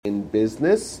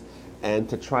business and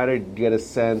to try to get a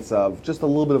sense of just a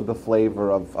little bit of the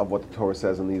flavor of what the Torah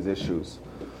says on these issues.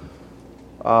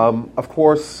 Of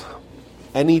course,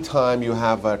 anytime you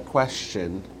have a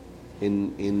question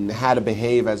in how to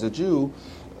behave as a Jew,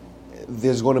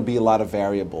 there's going to be a lot of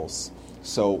variables.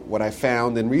 So what I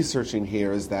found in researching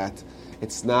here is that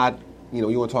it's not, you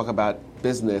want to talk about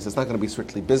business, it's not going to be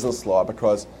strictly business law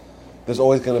because there's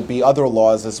always going to be other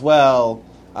laws as well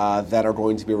that are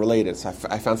going to be related. So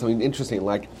I found something interesting,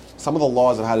 like some of the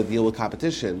laws of how to deal with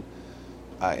competition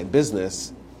in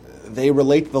business, they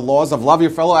relate to the laws of love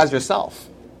your fellow as yourself,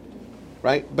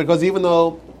 right? Because even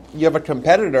though you have a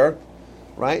competitor,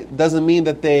 right, doesn't mean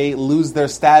that they lose their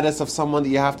status of someone that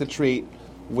you have to treat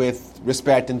with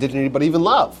respect and dignity, but even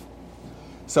love.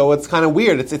 So it's kind of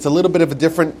weird. It's a little bit of a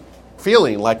different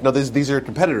feeling. Like, no, these are your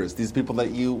competitors. These people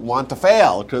that you want to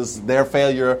fail because their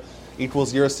failure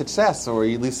equals your success, or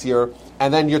at least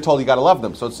and then you're told you got to love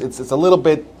them. So it's a little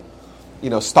bit,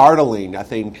 startling, I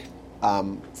think,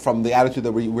 from the attitude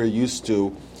that we're used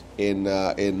to in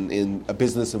a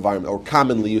business environment, or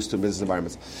commonly used to in business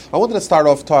environments. I wanted to start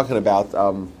off talking about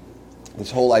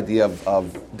this whole idea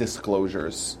of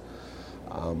disclosures.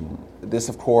 This,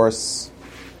 of course,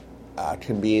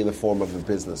 can be in the form of a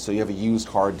business. So you have a used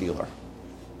car dealer,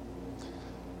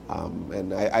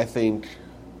 and I think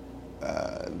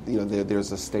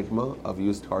there's a stigma of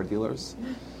used car dealers.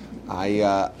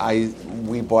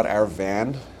 We bought our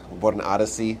van, we bought an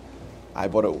Odyssey. I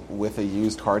bought it with a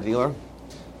used car dealer.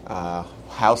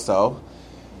 How so?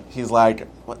 He's like,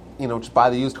 just buy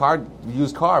the used car,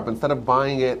 but instead of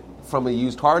buying it from a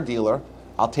used car dealer,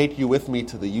 I'll take you with me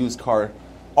to the used car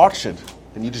auction,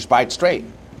 and you just buy it straight.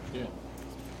 Yeah.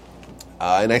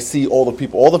 And I see all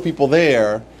the people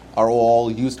there are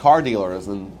all used car dealers,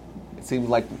 and it seems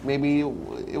like maybe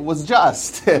it was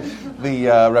just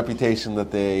the reputation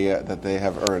that they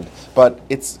have earned. But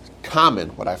it's common,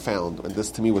 what I found, and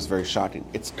this to me was very shocking.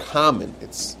 It's common,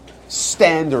 it's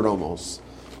standard almost,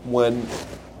 when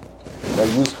a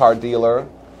used car dealer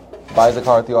buys a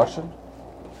car at the auction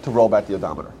to roll back the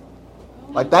odometer.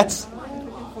 Like that's.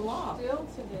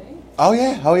 Oh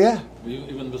yeah.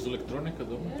 Even with electronic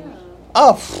odometer.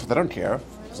 Oh, they don't care.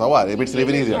 So what? It makes it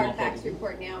even easier. Car tax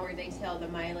report now, where they tell the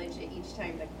mileage at each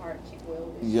time the car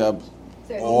oil was. Yep.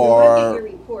 So if you look at your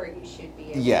report, you should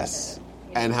be able yes. to,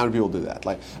 And how do people do that?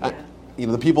 Like,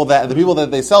 the people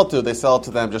that they sell to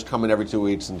them just come in every 2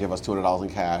 weeks and give us $200 in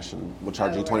cash, and we'll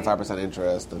charge you 25%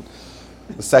 interest. And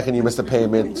the second you miss a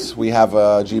payment, we have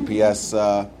a GPS.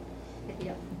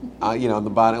 On the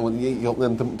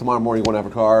bottom. Tomorrow morning you won't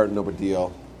have a car, no big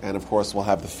deal. And of course we'll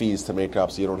have the fees to make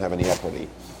up, so you don't have any equity.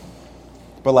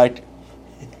 But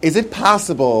is it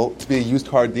possible to be a used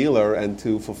car dealer and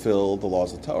to fulfill the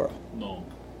laws of Torah? No.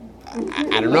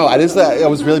 I don't know. I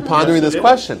was really pondering this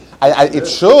question. It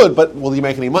should, but will you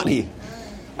make any money?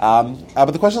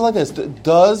 But the question is like this: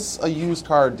 does a used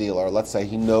car dealer, let's say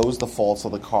he knows the faults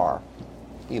of the car?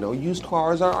 Used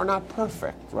cars are not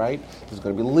perfect, right? There's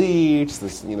going to be leaks,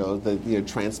 the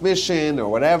transmission or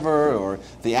whatever, or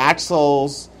the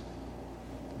axles.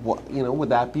 Would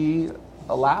that be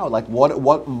allowed? Like,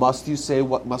 what must you say?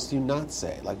 What must you not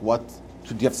say? Like,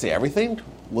 should you have to say everything?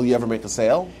 Will you ever make a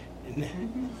sale?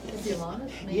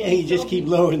 Yeah, you just keep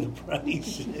lowering the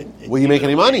price. Will you make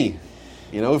any money?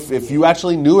 If you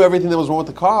actually knew everything that was wrong with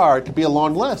the car, it could be a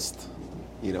long list.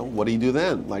 What do you do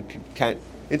then?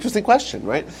 Interesting question,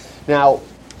 right? Now,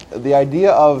 the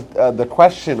idea of the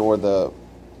question or the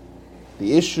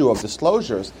issue of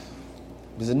disclosures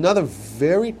is another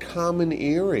very common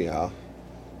area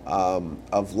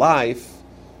of life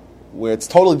where it's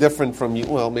totally different from you.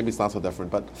 Well, maybe it's not so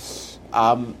different, but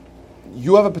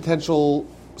you have a potential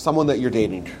someone that you're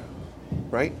dating,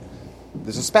 right?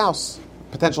 There's a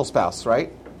potential spouse,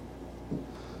 right?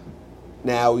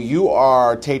 Now, you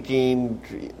are taking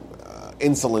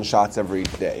insulin shots every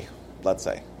day, let's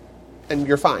say, and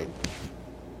you're fine.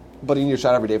 But you need a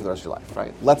shot every day for the rest of your life,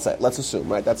 right? Let's assume,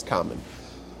 right? That's common.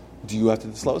 Do you have to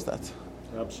disclose that?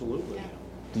 Absolutely. Yeah.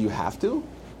 Do you have to?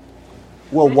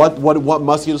 Well, what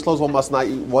must you disclose? What must not?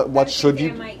 What should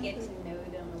you? I might get to know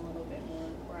them a little bit more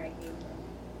before I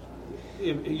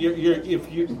gave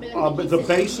them. But the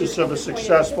basis of a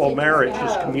successful marriage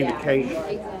is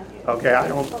communication. Okay, I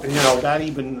don't. That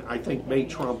even I think may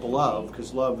trump love,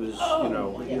 because love is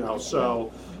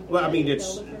so. Well, I mean,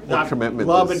 it's not commitment.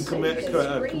 Love and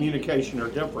communication are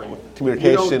different.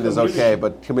 Communication is okay,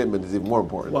 but commitment is even more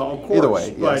important. Well, of course. Either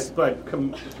way, yes. But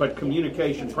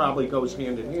communication probably goes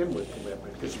hand in hand with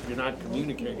commitment, because if you're not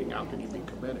communicating, how can you be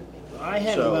committed? I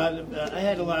had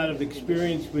a lot of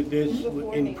experience with this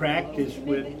in practice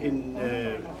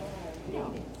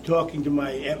talking to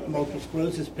my multiple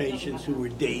sclerosis patients who were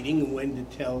dating and when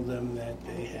to tell them that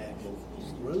they had multiple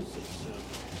sclerosis.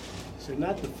 So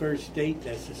not the first date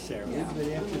necessarily, but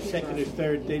after the second or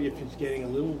third date, if it's getting a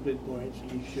little bit more,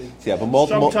 you should. Yeah, but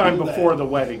sometime before the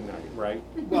wedding night, right?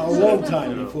 Well, a long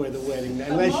time before the wedding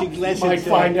night, unless You might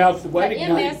find out the But wedding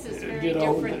night. MS is very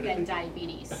different than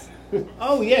diabetes.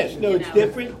 Oh yes, no, it's know.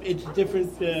 different. It's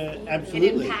different, It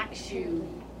absolutely. impacts you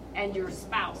and your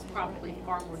spouse probably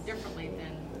far more differently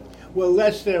than. Well,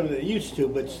 less than they used to,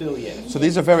 but still, yes. So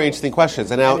these are very interesting questions.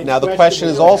 And And it's now the question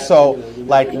is questionable, also, you know,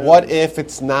 like, what if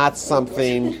it's not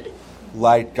something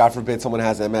like, God forbid, someone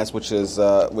has MS, which is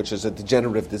a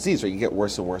degenerative disease, right? You get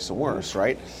worse and worse and worse,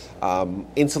 right?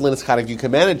 Insulin is kind of, you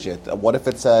can manage it. What if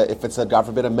it's a God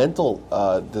forbid, a mental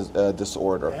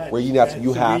disorder where you have That's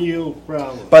a real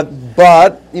problem. but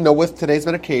with today's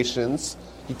medications,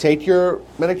 you take your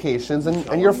medications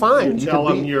and you're fine. You tell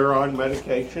them you're on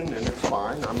medication and it's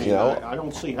fine. I mean, You know? I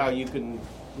don't see how you can.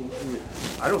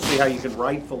 I don't see how you can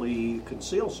rightfully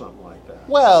conceal something like that.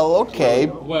 Well, okay.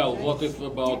 Well, what if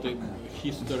about the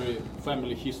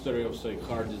family history of, say,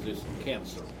 heart disease and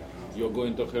cancer? You're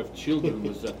going to have children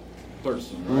with that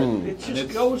person, right? It And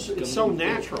just goes. It's so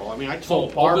natural. I mean, I told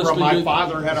So, Barbara obviously my you-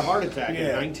 father had a heart attack Yeah.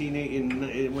 in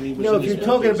 1980 when he was. No, in if his you're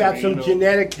talking 50s, about you some know.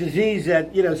 genetic disease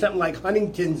that, something like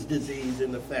Huntington's disease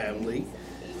in the family,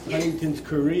 Huntington's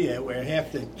chorea, where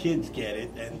half the kids get it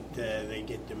and they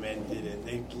get demented and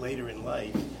they later in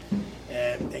life,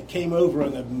 they came over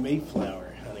on the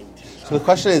Mayflower, Huntington. So the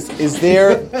question is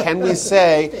can we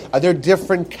say, are there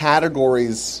different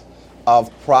categories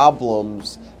of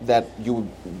problems that you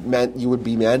would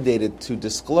be mandated to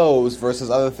disclose versus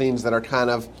other things that are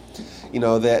kind of,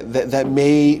 that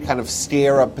may kind of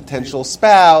scare a potential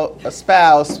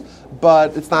spouse,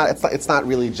 but it's not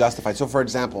really justified. So, for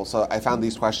example, I found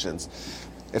these questions.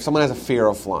 If someone has a fear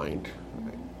of flying,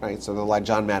 right? So they're like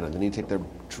John Madden. They need to take their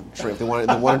trip. They want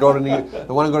to go to New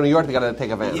York. They got to take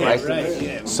a van, Yeah, right? right,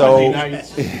 yeah.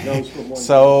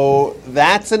 So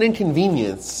that's an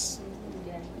inconvenience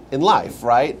in life,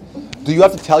 right? Do you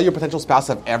have to tell your potential spouse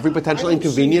of every potential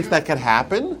inconvenience that could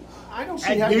happen? I don't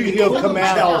see And how you usually can it'll come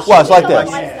out. tell Well, it's like this.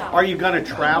 Are you going to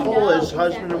travel as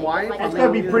husband and wife? It's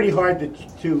going to be pretty hard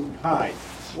to hide.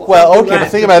 Well, okay, but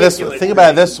That's think about ridiculous.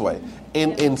 it this way.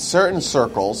 In certain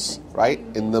circles, right,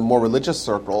 in the more religious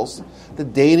circles, the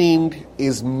dating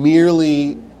is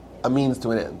merely a means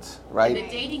to an end, right? The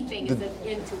dating thing is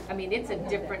it's a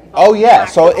different. Oh yeah,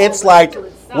 so factor it's all like to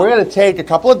itself. we're going to take a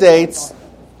couple of dates.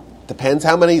 Depends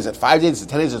how many. Is it 5 dates? Is it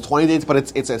 10 dates? Is it 20 dates? But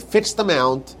it's a fixed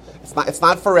amount. It's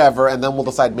not forever, and then we'll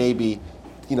decide maybe,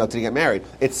 to get married.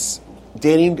 It's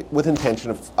dating with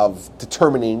intention of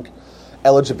determining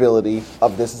eligibility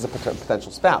of this as a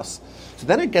potential spouse. So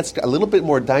then it gets a little bit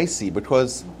more dicey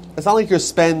because it's not like you're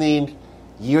spending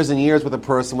years and years with a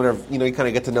person. Whenever you kind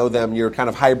of get to know them, you're kind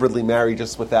of hybridly married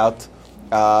just without,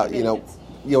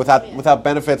 without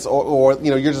benefits, or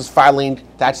you're just filing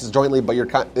taxes jointly, but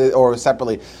or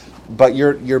separately. But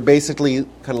you're basically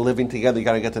kind of living together. You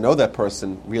got to get to know that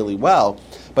person really well.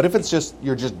 But if it's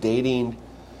you're just dating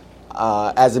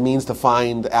as a means to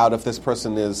find out if this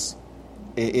person is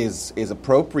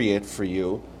appropriate for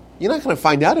you, you're not going to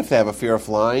find out if they have a fear of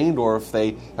flying, or if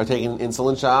they are taking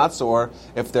insulin shots, or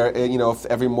if they're if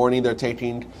every morning they're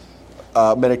taking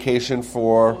medication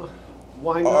for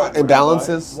Why not?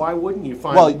 imbalances. Why wouldn't you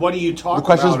find? Well, what do you talk the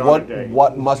question about is on a date?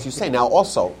 what must you say? Now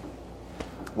also,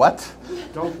 what?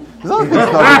 Don't. There's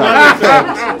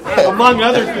Among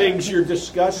other things, you're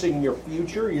discussing your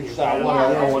future. You say,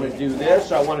 I want to do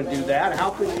this. I want to do that. How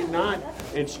could you not?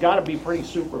 It's got to be pretty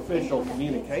superficial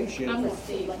communication.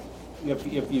 If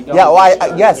you don't. Yeah,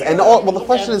 well, yes, and the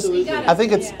question is, I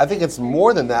think it's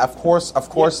more than that. Of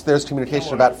course, there's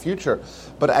communication about future,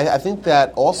 but I think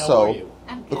that also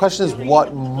the question is,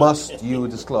 what must you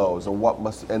disclose, and what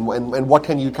what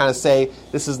can you kind of say?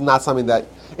 This is not something that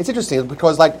it's interesting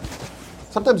because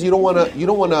sometimes you don't want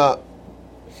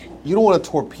to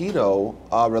torpedo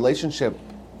a relationship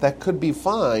that could be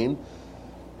fine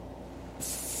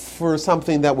for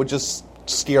something that would just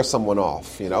scare someone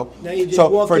off, Now you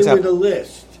just walk in with a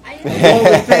list. All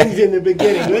the things in the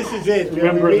beginning. This is it.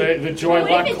 Remember the Joy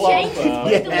Luck Club?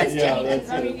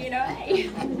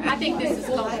 I think this is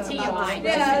called TMI.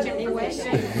 That's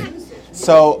information.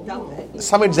 So,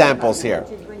 some examples here.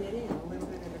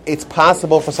 It's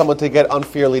possible for someone to get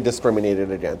unfairly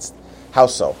discriminated against. How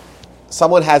so?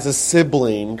 Someone has a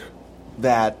sibling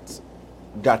that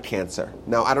got cancer.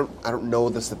 Now, I don't know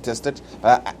the statistics,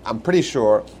 but I'm pretty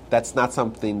sure that's not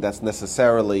something that's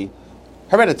necessarily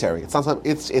hereditary. It's not something,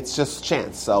 it's just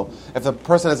chance. So if the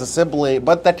person has a sibling,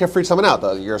 but that can freak someone out.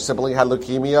 Though your sibling had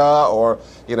leukemia, or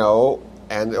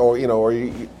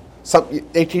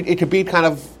it could be kind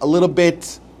of a little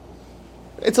bit.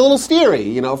 It's a little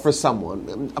scary, for someone.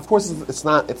 And of course, it's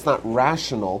not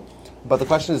rational. But the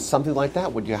question is, something like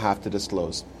that, would you have to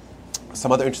disclose?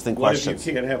 Some other interesting questions. What if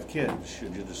you can't have kids?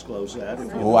 Should you disclose that?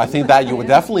 Well, I think that you would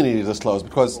definitely need to disclose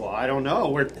because. Well, I don't know.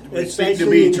 We seem to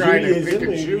be trying to pick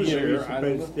and choose here.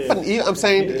 But I'm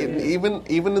saying,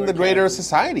 even in the greater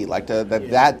society, like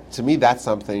that to me, that's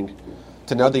something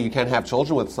to know that you can't have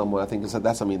children with someone. I think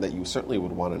that's something that you certainly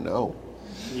would want to know.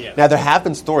 Yeah. Now, there have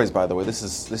been stories, by the way. This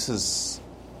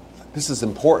is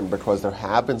important because there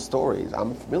have been stories.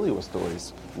 I'm familiar with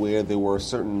stories where there were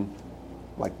certain,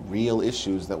 like, real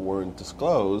issues that weren't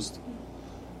disclosed,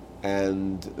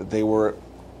 and they were,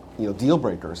 deal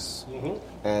breakers.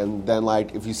 Mm-hmm. And then,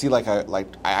 like, if you see,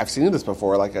 I've seen this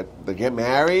before, they get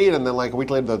married, and then, like, a week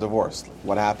later they're divorced.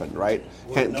 What happened, right?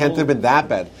 Can't have been that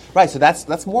bad, right? So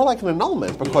that's more like an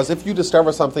annulment, because if you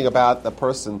discover something about the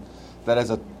person that is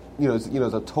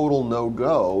is a total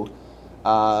no-go,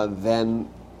 then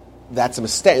that's a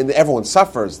mistake, and everyone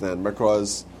suffers then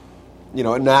because,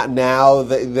 now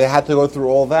they had to go through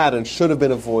all that and should have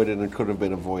been avoided and could have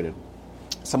been avoided.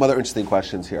 Some other interesting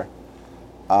questions here.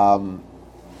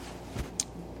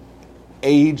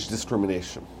 Age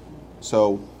discrimination.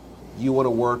 So you want to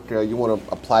work, you want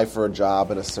to apply for a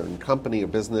job in a certain company or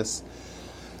business,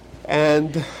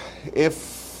 and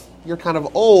if you're kind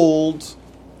of old,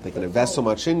 they can invest so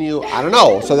much in you. I don't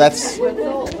know. So that's...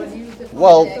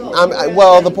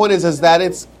 Well, the point is that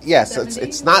it's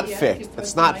not fixed.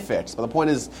 It's not fixed. But the point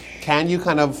is, can you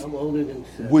kind of?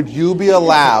 Would you be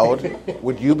allowed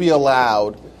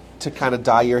to kind of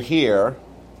dye your hair?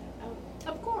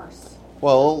 Of course.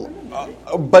 Well,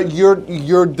 but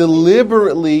you're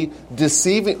deliberately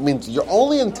deceiving. I mean, your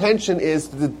only intention is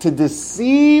to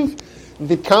deceive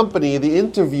the company, the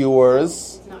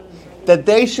interviewers, that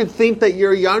they should think that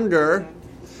you're younger,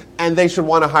 and they should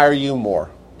want to hire you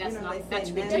more. That's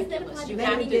ridiculous. You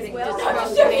have to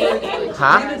disclose age.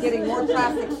 They're getting more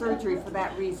plastic surgery for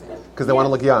that reason. Because they want to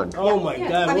look young. Oh my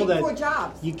God! I mean, Well, for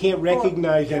jobs. You can't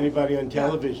recognize anybody on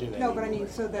television. No, but I mean,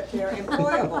 so that they're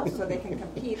employable, so they can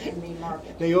compete in the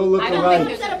market. They all look I don't alike.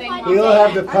 think there's a thing They all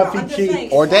have the puffy I'm just cheeks.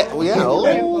 saying. Or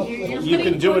You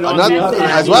can do it on Another- the other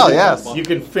as well, yes. You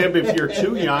can fib if you're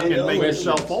too young and make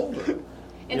yourself older.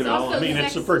 It's also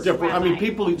it's for sexist, different. I mean, Rabbi.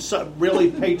 people,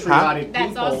 really patriotic That's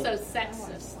people. also sexist.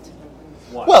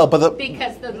 What? Well, but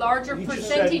Because the larger You just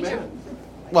percentage said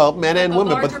of men and the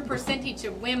women, larger but percentage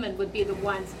of women would be the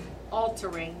ones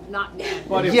altering, not men.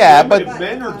 But if Yeah, women- but if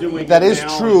men are doing that it is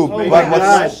now, true, it's Oh but my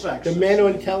what's- God! sexist. The men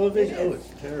on television. Oh, it's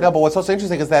terrible. no. But what's also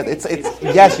interesting is that it's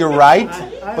yes, you're right.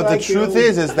 I But the like truth the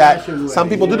is that old-fashioned some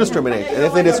way, people do you know? discriminate, and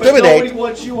if they But nobody discriminate,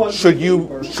 wants you on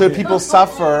should people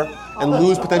suffer and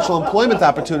lose potential employment You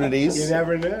opportunities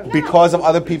never know. because of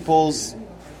other people's,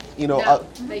 No,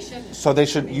 they shouldn't. so they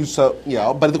should use But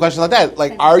the question is like that: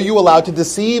 like, are you allowed to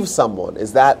deceive someone?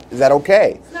 Is that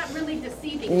okay? It's not really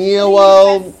deceiving. Yeah, It's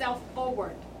well- putting yourself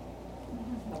forward.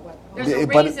 There's Yeah, a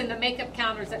but- reason the makeup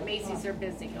counters at Macy's are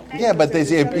busy, okay? Yeah, but is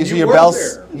You your work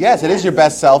best? there. Yes, it is your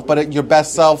best self, but your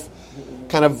best self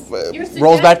kind of You're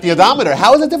rolls back the suggesting- odometer.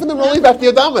 How is it different than rolling back the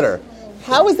odometer?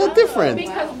 How is that different?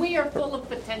 Because we are full of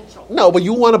potential. No, but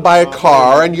you want to buy a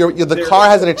car, and the car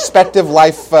has an expected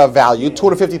life value,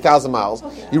 250,000 miles.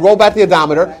 You roll back the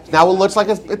odometer. Now it looks like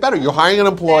it's better. You're hiring an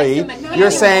employee. That's a You're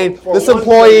saying this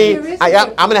employee,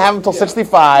 I'm going to have him until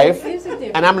 65, There is a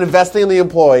difference. and I'm investing in the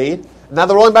employee. Now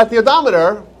they're rolling back the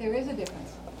odometer. There is a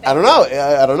difference. I don't know.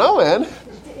 I don't know, man.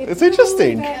 It's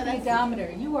interesting. If you roll back the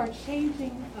odometer, you are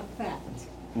changing a fact.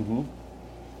 Mm-hmm.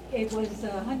 It was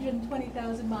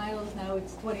 120,000 miles, now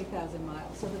it's 20,000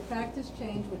 miles. So the fact has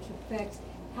changed, which affects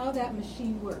how that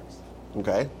machine works.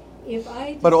 Okay. If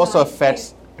I But it also decide-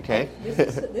 affects. Okay.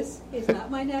 This is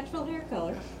not my natural hair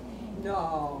color.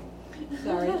 No.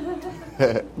 Sorry.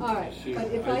 All right, See, but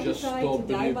if I I just decide to stopped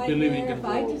dye my believing hair, in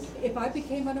gold. if I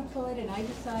became unemployed and I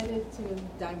decided to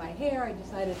dye my hair, I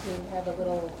decided to have a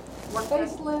little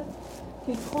facelift,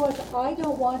 because I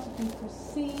don't want to be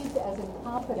perceived as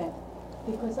incompetent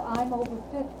because I'm over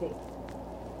 50.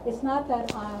 It's not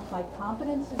that my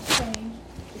competence has changed.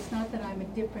 It's not that I'm a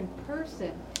different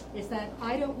person. It's that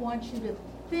I don't want you to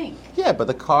think. Yeah, but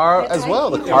the car as well.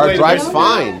 The I- car wait a drives minute.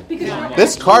 fine. Because you're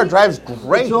This car drives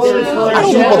great. It's all I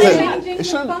don't You know were if it- changing it the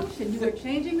shouldn't. function, you were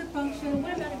changing the function.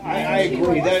 I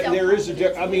agree that there is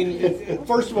I mean,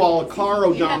 first of all, a car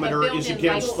odometer is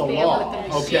against the law,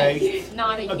 okay?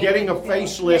 Getting a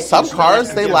facelift. Some is cars,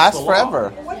 not they against last the law.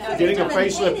 forever. Getting a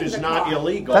facelift is not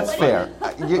illegal. That's fair.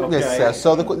 Okay. Yes,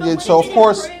 so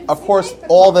of course,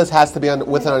 all this has to be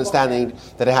with an understanding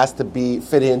that it has to be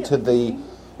fit into the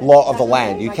law of the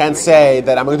land. You can't say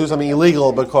that I'm going to do something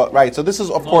illegal because right. So this is,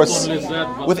 of course, Not only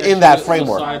that, but within that actually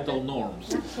framework. Societal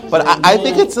norms. But I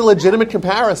think it's a legitimate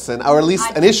comparison, or at least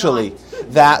initially,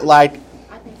 that like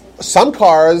some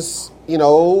cars,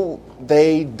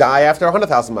 they die after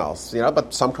 100,000 miles,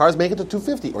 but some cars make it to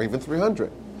 250 or even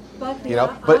 300. But the You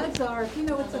know, but- odds are, if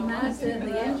it's a Mazda and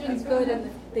the engine's good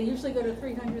and they usually go to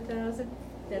 300,000,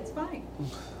 that's fine.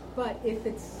 But if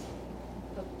it's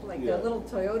like Yeah. a little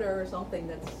Toyota or something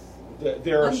that's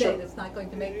There are Hyundai that's not going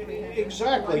to make 300.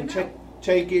 Exactly. you wanna know.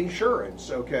 Take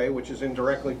insurance, okay, which is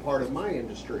indirectly part of my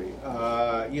industry.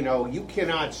 You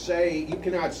cannot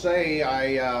say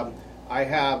I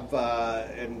have,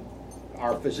 and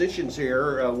our physicians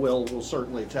here will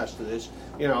certainly attest to this.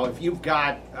 If you've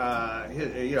got,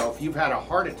 if you've had a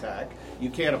heart attack, you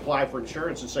can't apply for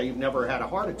insurance and say you've never had a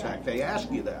heart attack. They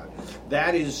ask you that.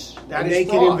 That is And they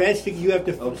can fraud. investigate. You have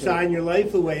to Okay. sign your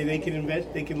life away. They can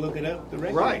They can look it up. The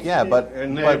record. Right. Yeah, but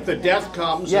And but- if the death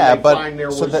comes, Yeah, and they but find there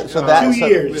so was 2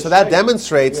 years. so that mistake.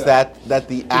 demonstrates Yeah. that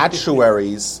the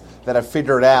actuaries that have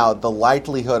figured out the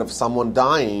likelihood of someone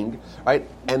dying, right?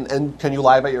 And can you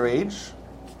lie about your age?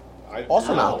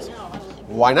 Also not.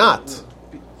 Why not?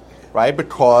 Right?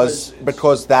 Because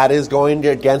that is going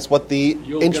against what the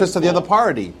You'll interest get of the other caught.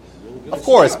 party. Of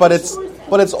course, but it's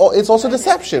also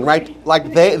deception, right?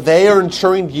 Like they are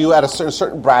insuring you at a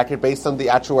certain bracket based on the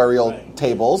actuarial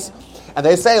tables, and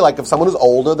they say like if someone is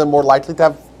older, they're more likely to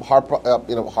have heart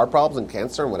problems and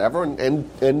cancer and whatever,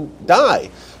 and die.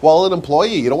 Well, an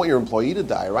employee, you don't want your employee to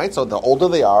die, right? So the older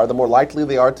they are, the more likely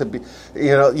they are to be,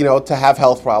 to have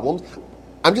health problems.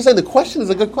 I'm just saying the question is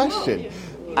a good question.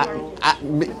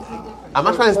 I'm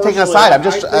not trying to take it aside. I'm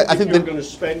just. I think if you're that going to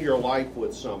spend your life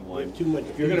with someone, Too much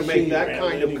if you're going to make PC that around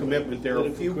kind of anyway. commitment, there are a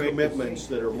Political few correctness commitments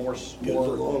that are more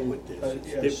along with this. It's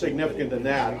different. significant than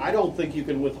that. I don't think you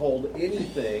can withhold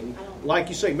anything. Like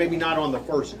you say, maybe not on the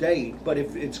first date, but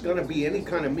if it's going to be any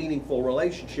kind of meaningful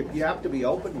relationship, you have to be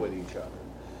open with each other.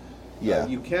 yeah.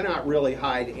 You cannot really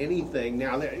hide anything.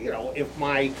 Now, if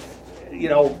my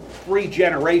 3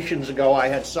 generations ago I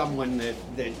had someone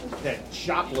that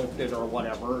shoplifted or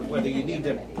whatever, whether you need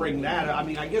to bring that, I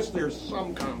mean, I guess there's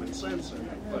some common sense in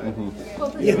it. But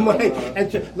Mm-hmm.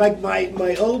 Yeah, like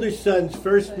my older son's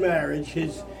first marriage,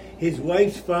 his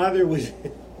wife's father was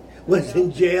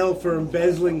in jail for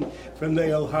embezzling from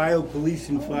the Ohio Police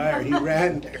and Fire. He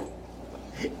ran there.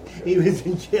 He was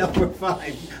in jail for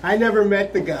 5. I never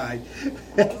met the guy.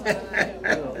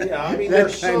 yeah, I mean, That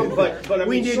there's kind some, of- but I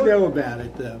we mean, did know about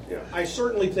it though. I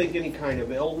certainly think any kind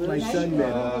of illness. My son met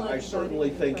him. I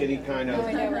certainly think any kind of,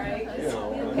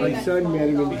 My son met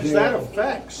him in because that jail.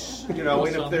 affects, and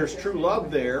if there's true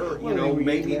love there,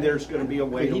 maybe there's going to be a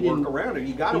way But to he work didn't- around it.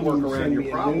 You got to he work didn't around send your me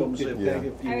a problems note if to- Yeah. I I was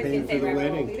was going paying to for say, the right,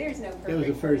 wedding. there's no It was the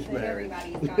perfect first person. marriage.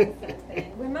 Everybody's got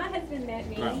something. When my husband met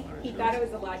me, he thought I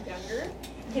was a lot younger.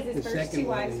 Because his The first second 2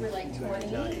 wives one were like is 20.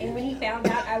 not And when he found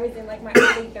out I was in like my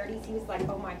early 30s, he was like,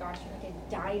 oh my gosh, you're like a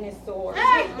dinosaur.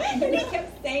 And he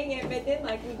kept saying it, but then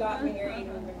like we got married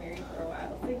and we've been married for a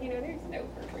while. So, there's no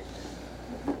perfect.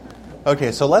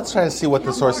 Okay, so let's try to see what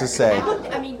the sources say.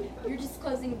 I mean, you're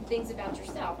disclosing things about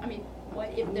yourself. I mean, what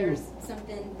if there's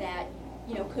something that,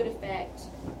 could affect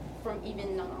from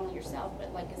even not only yourself,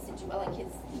 but like a situation, like his,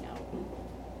 how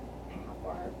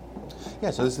far.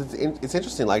 Yeah, so it's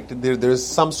interesting. Like there's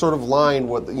some sort of line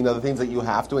with the things that you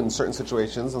have to in certain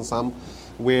situations, and some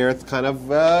where it's kind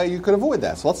of you could avoid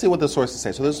that. So let's see what the sources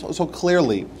say. So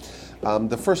clearly,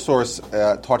 the first source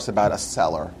talks about a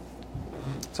seller.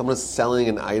 Someone is selling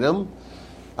an item.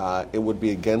 It would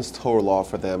be against Torah law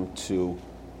for them to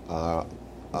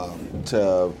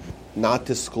not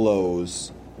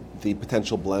disclose the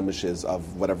potential blemishes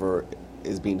of whatever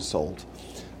is being sold.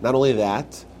 Not only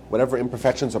that, whatever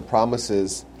imperfections or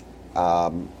promises,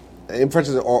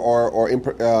 imperfections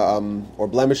or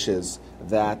blemishes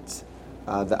that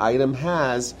the item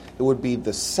has, it would be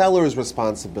the seller's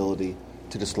responsibility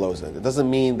to disclose it. It doesn't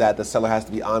mean that the seller has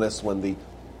to be honest when the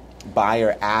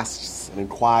buyer asks and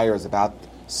inquires about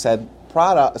said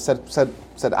product,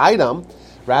 said item.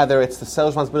 Rather, it's the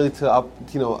seller's responsibility to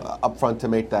upfront to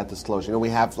make that disclosure. We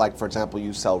have, like, for example,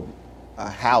 you sell a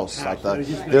house.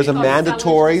 There's a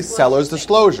mandatory seller's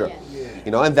disclosure.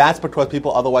 And that's because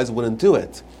people otherwise wouldn't do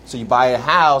it. So you buy a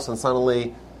house and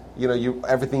suddenly,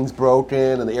 everything's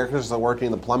broken and the air conditioners aren't working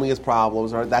and the plumbing has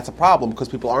problems. Or that's a problem because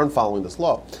people aren't following this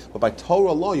law. But by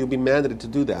Torah law, you'll be mandated to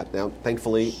do that. Now,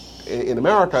 thankfully, in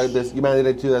America, you're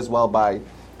mandated to do that as well by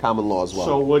common law as well.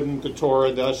 So wouldn't the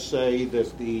Torah thus say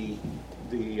that the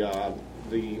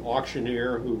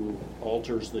auctioneer who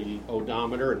alters the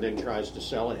odometer and then tries to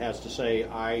sell it has to say,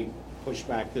 I push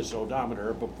back this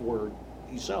odometer before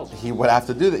he sells it? He would have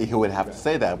to do that. He would have to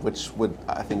say that, which would,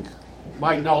 I think...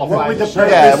 Might nullify What would the the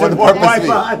purpose? Yeah, what the Why purpose be?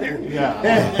 bother?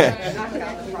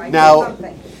 Yeah. Now,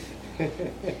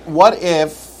 what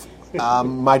if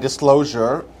my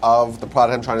disclosure of the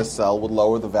product I'm trying to sell would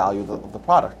lower the value of the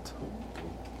product?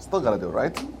 Still got to do it,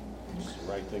 right? It's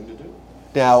the right thing to do.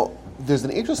 Now, there's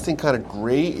an interesting kind of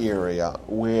gray area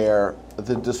where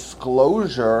the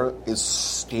disclosure is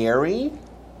scary,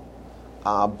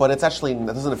 but it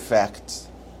doesn't affect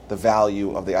the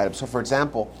value of the item. So, for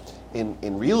example,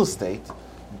 in real estate,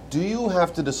 do you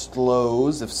have to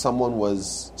disclose if someone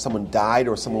died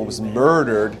or someone was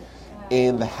murdered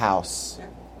in the house?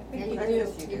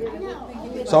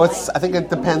 So I think it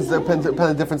depends on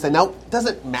the different thing. Now, it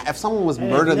doesn't matter if someone was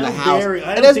murdered in the house.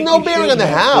 It has no bearing on the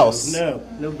house. No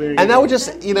bearing. And that would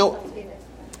just,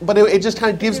 but it just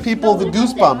kind of gives people the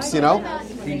goosebumps,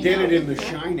 He did it in The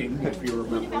Shining, if you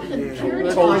remember.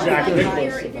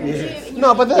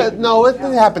 No, but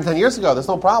it happened 10 years ago. There's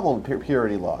no problem with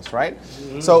purity loss, right?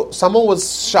 Mm-hmm. So someone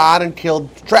was shot and killed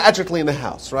tragically in the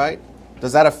house, right?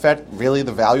 Does that affect really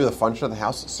the value of the function of the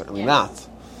house? Certainly not.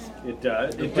 It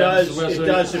does. It Depends does. whether It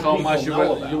does. If how people much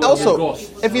know about it. Also,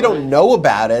 if you don't know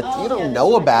about it, you don't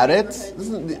know about it.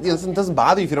 It doesn't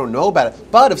bother you if you don't know about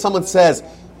it. But if someone says,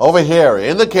 over here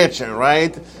in the kitchen,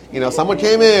 right? Someone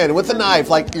came in with a knife.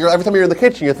 Like every time you're in the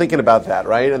kitchen, you're thinking about that,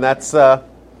 right? And that's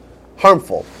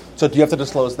harmful. So do you have to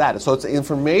disclose that? So it's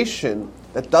information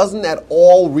that doesn't at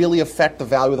all really affect the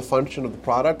value of the function of the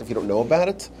product if you don't know about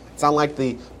it. It's not like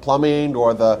the plumbing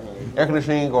or the air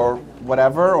conditioning or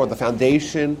whatever or the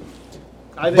foundation.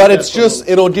 But it's just,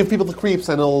 it'll give people the creeps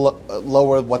and it'll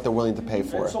lower what they're willing to pay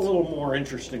for It's it. a little more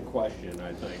interesting question,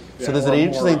 I think. So there's an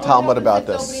interesting Talmud about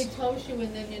this. Nobody tells you,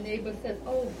 and then your neighbor says,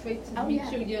 "Oh, great to meet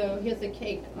you. Here's a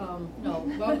cake.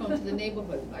 Welcome to the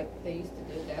neighborhood." Like they used to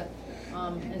do that.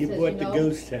 And You says, bought the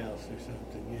ghost house or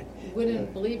something. You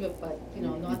wouldn't believe it, but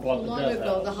not too bought the long death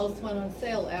ago, house. the house went on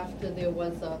sale after there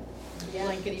was a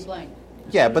blankety blank.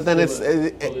 Yeah, but then it's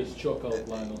this chalk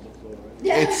outline on the floor, right?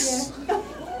 it's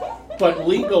But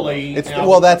legally, it's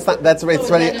that's not that's it's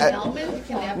So ready. is that an element?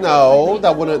 Can that be No, like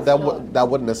that wouldn't no. that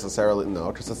wouldn't necessarily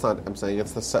because it's not. I'm saying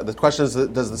it's the question is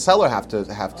does the seller have to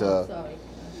Oh,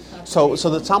 sorry. So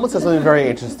the Talmud says something very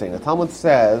interesting. The Talmud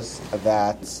says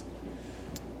that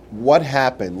what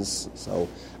happens. So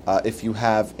if you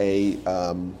have a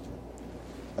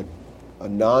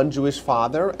non-Jewish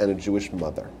father and a Jewish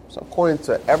mother. So according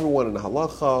to everyone in the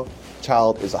halacha,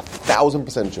 child is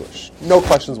 1,000% Jewish. No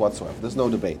questions whatsoever. There's no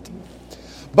debate.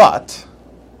 But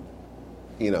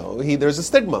there's a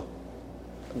stigma.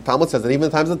 The Talmud says that even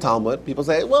in times of the Talmud, people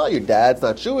say, well, your dad's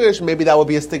not Jewish. Maybe that would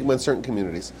be a stigma in certain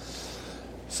communities.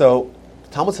 So the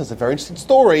Talmud says a very interesting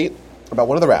story about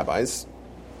one of the rabbis.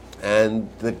 And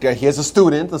he has a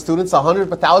student. The student's 100,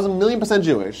 1,000, 1,000,000%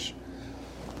 Jewish.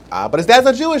 But his dad's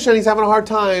not Jewish, and he's having a hard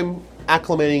time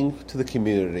acclimating to the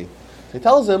community. So he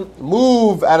tells him,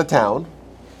 move out of town,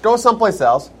 go someplace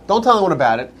else, don't tell anyone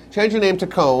about it, change your name to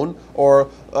Cohn or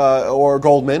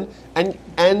Goldman,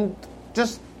 and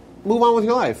just move on with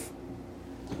your life.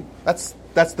 That's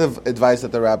the advice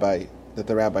that the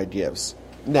rabbi gives.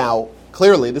 Now,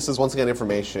 clearly, this is once again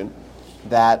information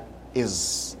that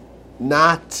is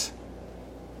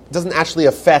doesn't actually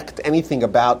affect anything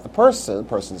about the person. The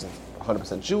person's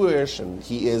 100% Jewish, and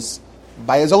he is,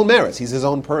 by his own merits, he's his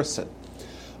own person.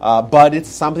 But it's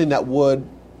something that would,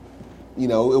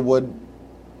 it would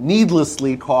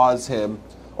needlessly cause him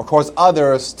or cause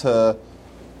others to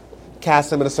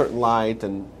cast him in a certain light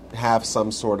and have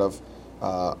some sort of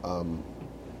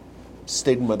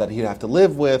stigma that he'd have to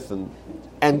live with.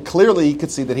 And clearly he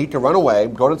could see that he could run away,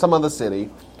 go to some other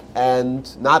city,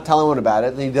 and not tell anyone about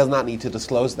it, and he does not need to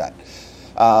disclose that.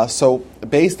 So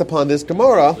based upon this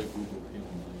Gemara,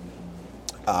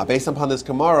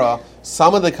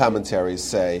 some of the commentaries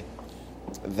say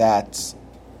that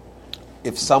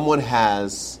if someone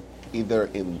has, either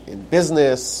in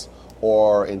business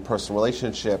or in personal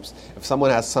relationships, if someone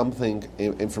has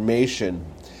information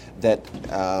that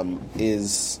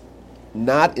is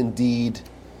not indeed,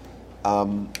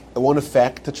 it won't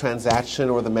affect the transaction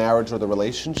or the marriage or the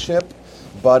relationship,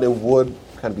 but it would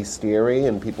kind of be scary,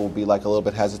 and people would be like a little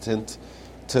bit hesitant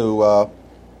to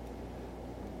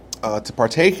to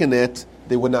partake in it,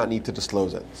 they would not need to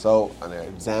disclose it. So, an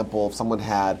example: if someone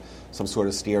had some sort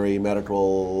of scary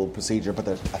medical procedure, but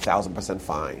they're 1,000%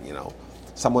 fine.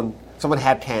 Someone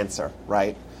had cancer,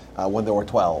 right, when they were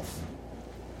 12.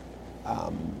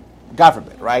 God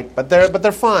forbid, right? But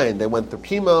they're fine. They went through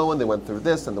chemo and they went through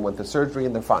this and they went through surgery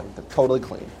and they're fine. They're totally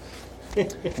clean.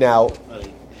 Now,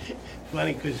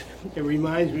 funny because it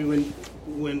reminds me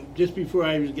when just before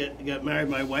I got married,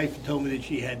 my wife told me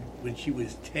that when she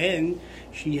was 10,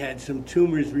 she had some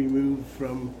tumors removed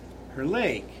from her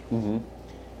leg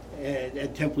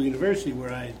at Temple University,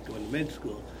 where I was going to med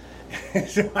school.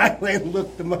 So I went and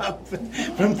looked them up from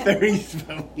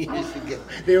 30-some years ago.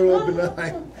 They were all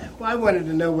benign. Well, I wanted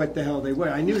to know what the hell they were.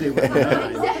 I knew they were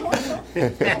benign.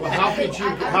 Well,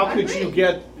 how could you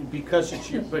get, because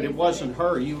it's you, but it wasn't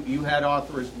her, you had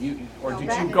authorization, or did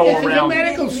you go As a around?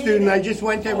 medical student, I just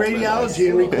went to radiology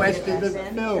and requested the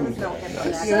film.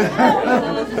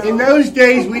 In those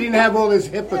days, we didn't have all this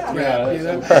HIPAA crap,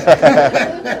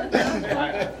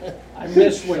 I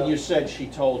missed when you said she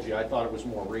told you. I thought it was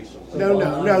more recent.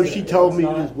 No, she told me it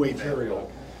was way back.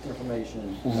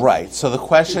 Information. right. So the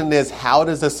question is, how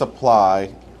does this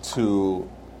apply to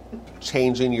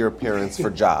changing your appearance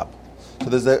for job? So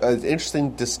there's an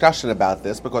interesting discussion about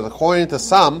this, because according to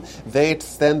some, they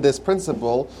extend this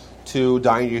principle to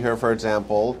dyeing your hair, for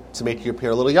example, to make you appear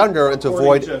a little younger and to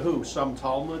avoid... According to who? Some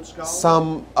Talmud scholars?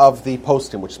 Some of the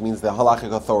poskim, which means the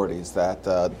halakhic authorities that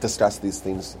discuss these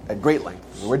things at great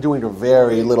length. We're doing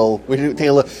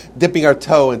dipping our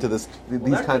toe into these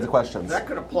kinds of questions. That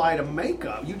could apply to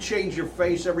makeup. You change your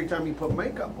face every time you put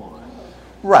makeup on.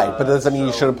 Right, but does that mean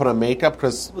you shouldn't put on makeup?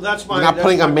 Because you're not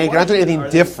putting on makeup. You're not doing anything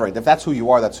different. If that's who you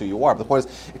are, that's who you are. But the point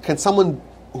is, can someone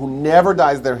who never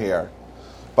dyes their hair,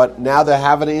 but now they're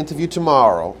having an interview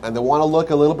tomorrow, and they want to look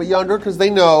a little bit younger because they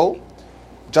know,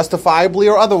 justifiably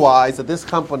or otherwise, that this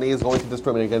company is going to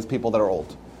discriminate against people that are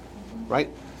old, right?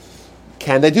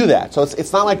 Can they do that? So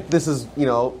it's not like this is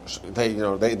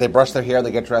they brush their hair and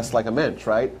they get dressed like a mensch,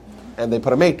 right? And they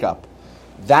put on makeup.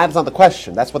 That's not the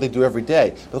question. That's what they do every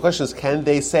day. But the question is, can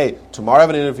they say, tomorrow I have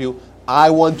an interview, I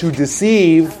want to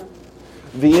deceive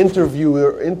the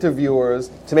interviewers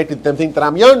to make them think that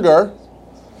I'm younger,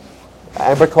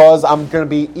 and because I'm going to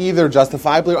be either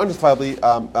justifiably or unjustifiably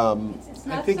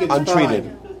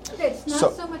untreated. It's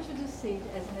not so much a deceit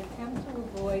as an attempt to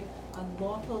avoid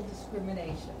unlawful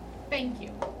discrimination. Thank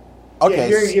you. Okay.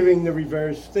 Yeah, you're giving the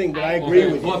reverse thing, but I agree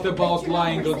with you. What about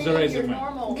lying on the resume?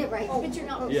 Normal, right. but you're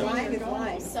not Yeah. lying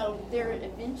normal, so they're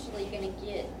eventually going to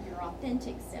get your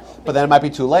authentic self. But then it might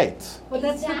be too late. But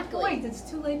that's the Exactly. point. It's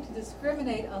too late to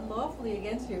discriminate unlawfully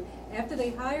against you after they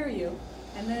hire you,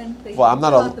 and then they Well, I'm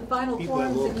not fill a- out the final People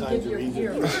have forms all and you kinds give of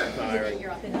your reasons for firing.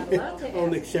 You're They're not allowed to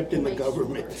Only ask. except in the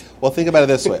government. Well, think about it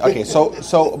this way. Okay,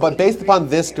 so but based upon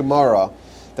this Gemara,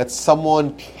 that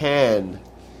someone can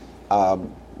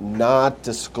not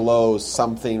disclose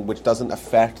something which doesn't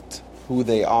affect who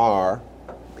they are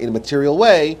in a material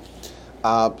way,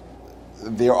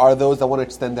 there are those that want to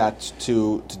extend that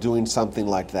to doing something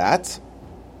like that.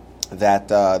 That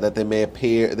they may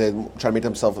appear, they try to make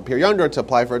themselves appear younger to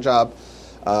apply for a job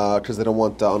because they don't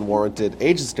want unwarranted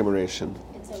age discrimination.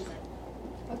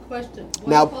 A question. What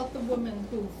Now- about the woman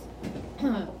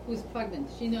who's pregnant?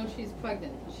 She knows she's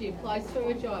pregnant. She applies for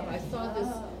a job. I saw this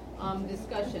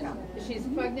discussion. She's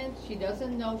pregnant. She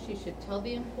doesn't know. She should tell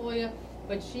the employer,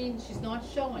 but she's not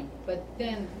showing. But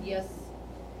then, yes,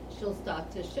 she'll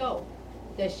start to show.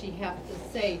 Does she have to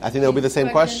say? I think that'll be the she's same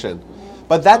pregnant? question.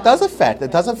 But that does affect.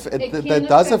 That does affect. It can That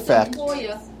does affect the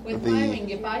employer with the- hiring.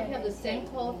 If I have the same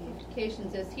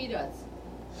qualifications as he does,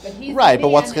 but he's Right, a but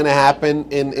what's man going to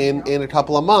and- happen in a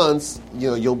couple of months?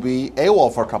 You'll be AWOL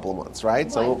for a couple of months,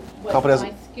 right? So What companies.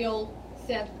 my skill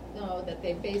set that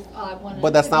they base on.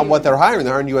 But that's not what they're hiring.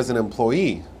 They're hiring you as an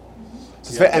employee. So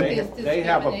it's very- It's They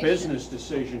have a discrimination. business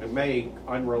decision to make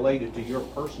unrelated to your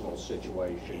personal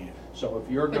situation. So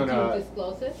if you're But do gonna, you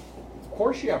disclose it? of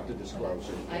course you have to disclose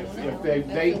I it. don't If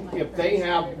know. if they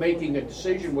have making a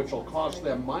decision which will cost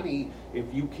them money, if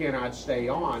you cannot stay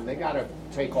on, they gotta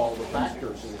take all the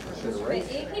factors into But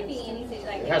consideration. it could be anything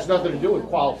like. It has nothing to do with But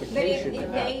qualification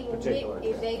in that particular.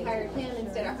 if they hired him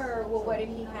instead of her, well, what if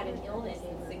he had an illness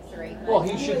in 6 or 8 months? Well,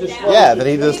 he should Who is disclose that? yeah, then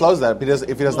he discloses that.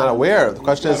 If he does not aware, the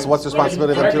question is, what's the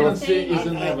responsibility of them to? Pregnancy is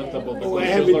inevitable. Oh, I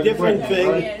have a different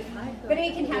thing. But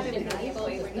it can happen with the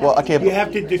employee. Well, okay, You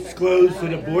have to disclose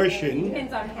an abortion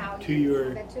Depends on how. to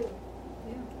your Of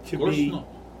to course be. not.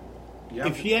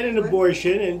 If she had an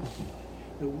abortion and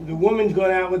the woman's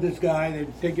gone out with this guy, they're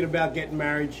thinking about getting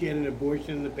married. She had an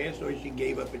abortion in the past, or she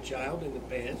gave up a child in the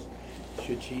past.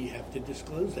 Should she have to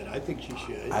disclose that? I think she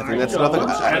should. I think that's another.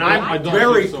 And I I'm don't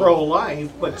very think so.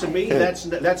 pro-life, but to me,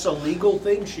 that's a legal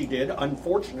thing she did.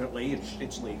 Unfortunately,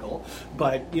 it's legal.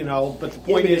 But but the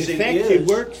point is, it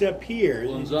works up here.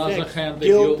 On It the other affects hand, if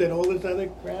guilt you- and all this other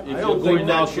crap. If I you're don't going think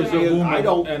that out should with a be a- woman I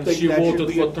don't and think she that should voted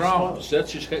be for a Trump, disclosure. that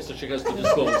she has to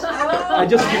disclose. I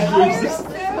just keep doing this.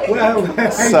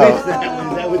 Well,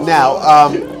 So now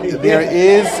there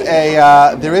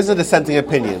is a dissenting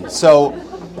opinion. So.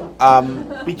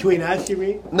 Between us, you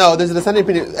mean? No, there's a dissenting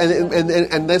opinion,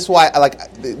 and that's why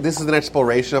this is an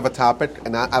exploration of a topic,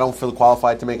 and I don't feel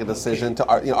qualified to make a decision to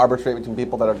arbitrate between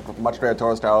people that are much greater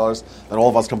Torah scholars than all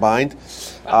of us combined.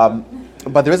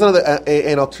 But there is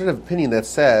an alternative opinion that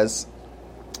says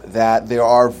that there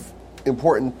are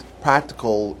important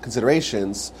practical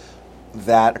considerations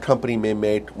that a company may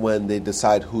make when they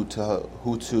decide who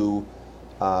to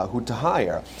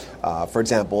hire. For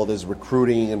example, there's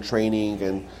recruiting and training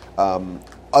and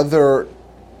other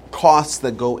costs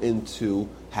that go into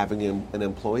having an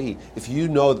employee. If you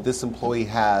know that this employee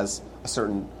has a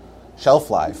certain shelf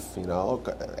life,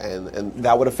 and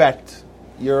that would affect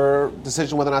your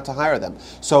decision whether or not to hire them.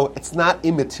 So it's not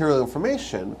immaterial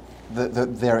information,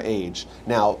 their age.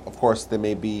 Now, of course, there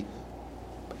may be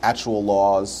actual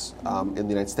laws in the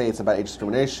United States about age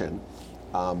discrimination,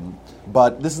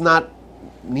 but this is not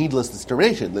needless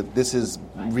discrimination. That this is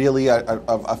really a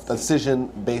decision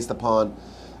based upon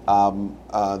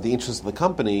the interests of the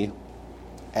company,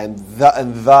 and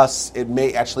thus it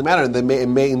may actually matter, and it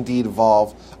may indeed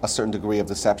involve a certain degree of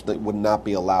deception that would not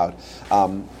be allowed.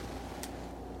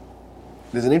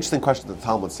 There's an interesting question that the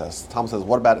Talmud says. The Talmud says,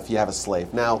 "What about if you have a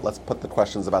slave?" Now let's put the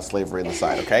questions about slavery on the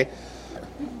side, okay?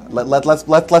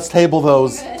 Let's table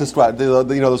those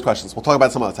those questions. We'll talk about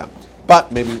it some other time.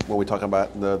 But maybe when we talk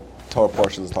about the Torah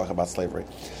portions, talk about slavery.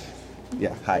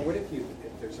 Yeah, hi. What if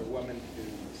there's a woman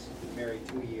who's married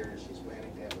 2 years, she's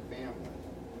planning to have a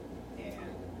family,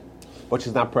 But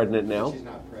she's not pregnant now? she's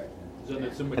not pregnant. Then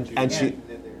it's And And she,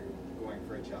 they're going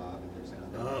for a job, and there's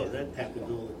another. Oh, that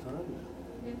happens all the time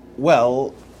now.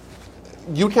 well,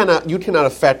 you cannot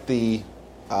affect the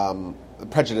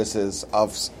prejudices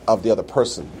of the other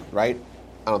person, right?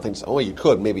 I don't think so. Oh, you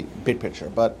could, maybe big picture,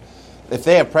 but if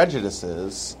they have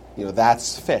prejudices,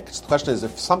 that's fixed. The question is,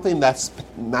 if something that's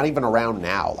not even around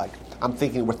now, like we're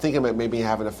thinking about maybe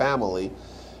having a family,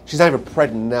 she's not even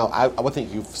pregnant now. I would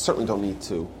think you certainly don't need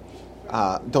to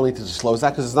disclose that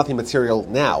because there's nothing material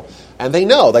now, and they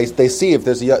know they see if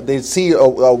there's they see a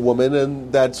woman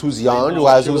and who's young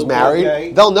who's married,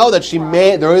 okay. They'll know that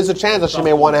there is a chance that she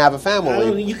may want to have a I don't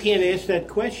family. think you can't ask that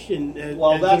question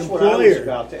Well, as that's an what I was employer.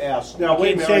 about to ask. Now, You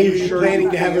wait a can't minute. Are say you you're sure planning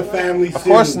you to have a can't? family Of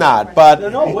course soon. not, but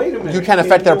No, wait a minute. you can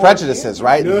affect their prejudices,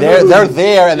 right? No, they're no.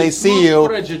 there and they It's see not you.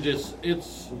 prejudice.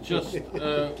 It's just Can't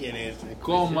answer that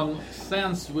common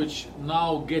sense, which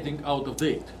now getting out of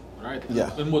date, right? Yeah.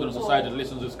 In modern society, at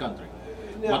least in this country.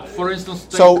 But for instance,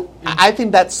 So I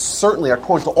think that's certainly,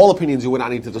 according to all opinions, you would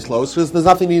not need to disclose because there's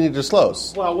nothing you need to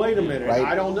disclose. Well, wait a minute. Right.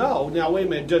 I don't know. Now, wait a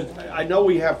minute. I know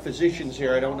we have physicians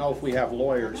here. I don't know if we have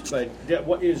lawyers, but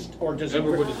does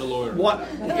everybody's a lawyer. What?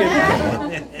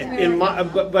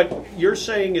 But you're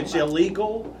saying it's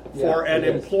illegal for an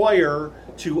employer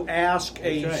to ask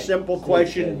a right. simple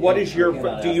question. What is your?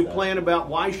 Do you plan about?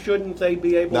 Why shouldn't they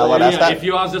be able? Now, to what ask else that- if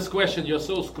you ask this question, you're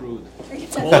so screwed.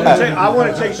 I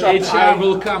want to take something. HR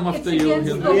will come after you.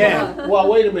 Yeah. Well,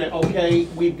 wait a minute. Okay,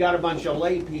 we've got a bunch of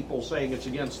lay people saying it's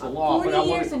against the law. 40 but I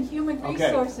want years in human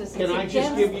resources. Can It's I just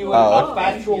against give you the a law.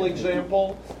 factual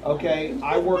example? Okay,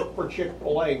 I work for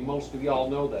Chick-fil-A. Most of y'all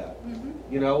know that.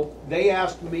 They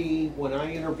asked me when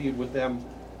I interviewed with them,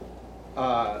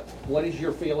 what is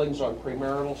your feelings on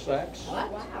premarital sex?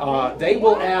 They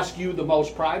will ask you the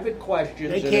most private questions.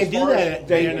 They and can't as do far that. as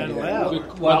They're not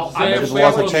allowed. Well, Their Just laws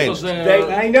have purpose changed. of their-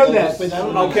 I know that, but I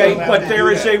don't know if Okay, they're allowed but to there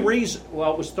do is that. a reason.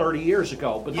 Well, it was 30 years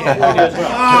ago, but They but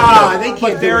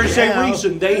can't there do is it a now.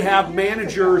 reason. They have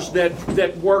managers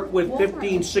that work with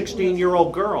 15,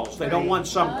 16-year-old girls. They don't want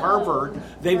some pervert.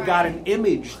 They've got an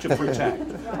image to protect.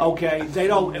 Okay, they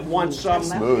don't want some,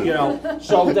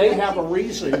 so they have a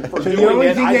reason for So doing the only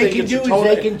it. thing I they think can it's do a is total-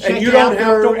 they can and check you don't out have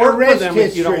their to work for arrest them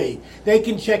if you don't. history. They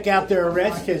can check out their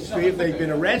arrest history if they've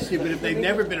been arrested, but if they've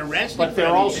never been arrested, But for they're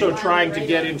also anything, trying to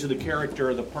get into the character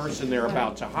of the person they're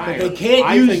about to hire. they can't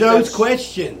I use think those that's-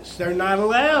 questions. They're not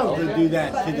allowed to do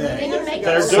that today.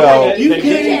 They're So- doing it. You They can't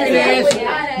did even it.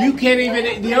 ask. You can't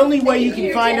even. The only way you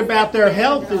can find about their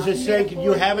health is to say, "Do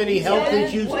you have any health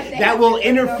issues that will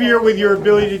interfere with your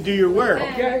ability to do your work?"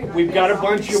 Okay, we've got a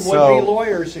bunch of So- would-be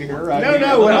lawyers here.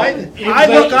 No.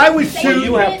 I was Well, sued.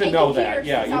 you have to know that.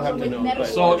 Yeah, you have to know that.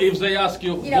 So if they ask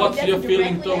you, You know, what's it your doesn't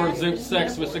feeling directly towards the access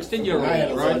sex with 16-year-olds,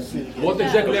 Right. right? What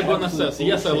exactly are you gonna say?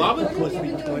 Yes, I love it. Cost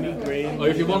me 20 grand. Or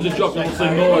if you want the job, you will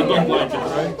say no, I don't like it,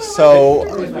 right? So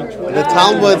the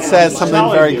Talmud says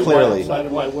something very clearly.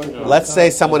 Let's say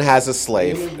someone has a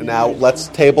slave. Now let's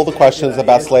table the questions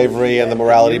about slavery and the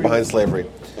morality behind slavery.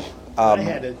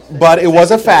 But it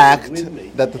was a fact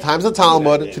that at the times of the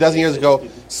Talmud, 2,000 years ago,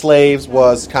 slaves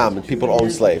was common. People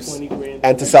owned slaves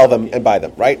and to sell them and buy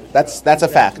them. Right? That's a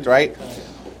fact. Right?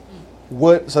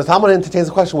 So the Talmud entertains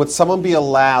the question: would someone be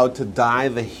allowed to dye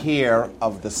the hair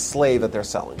of the slave that they're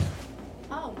selling?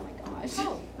 Oh my gosh.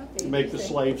 Make the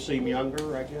slave seem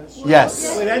younger, I guess. Yes.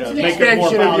 Well, that's an Make it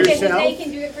more extension of valuable. Because if yourself. they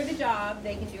can do it for the job,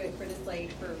 they can do it for the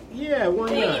slave for. Yeah, why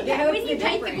not? When you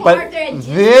paint the But part there,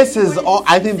 this is,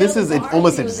 I think this is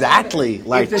almost exactly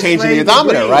like If the changing the slave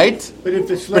odometer, agreed. right? But if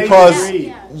the slave Because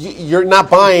agreed, you're not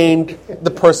buying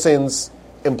the person's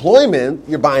employment,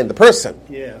 you're buying the person,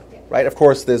 yeah. right? Of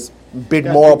course, there's big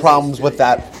moral problems with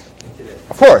that,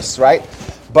 of course, right?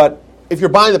 But if you're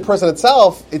buying the person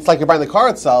itself, it's like you're buying the car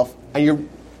itself, and you're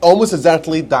almost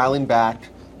exactly dialing back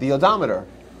the odometer.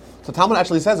 So Talmud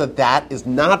actually says that that is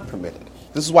not permitted.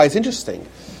 This is why it's interesting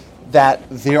that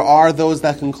there are those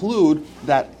that conclude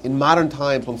that in modern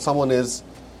times when someone is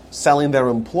selling their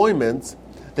employment,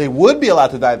 they would be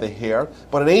allowed to dye the hair,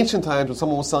 but in ancient times when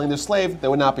someone was selling their slave, they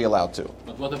would not be allowed to.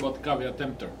 But what about caveat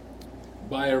emptor?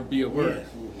 Buyer beware.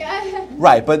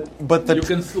 Right, but the You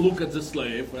can look at the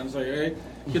slave and say, hey,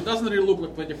 he doesn't really look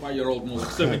like 25-year-old, more like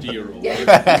 70-year-old.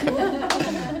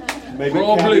 Maybe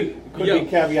Probably, could yeah. be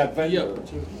caveat vendor. Yeah.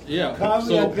 Too. Yeah.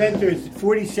 Caveat Ventures,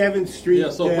 47th Street Yeah,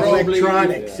 so probably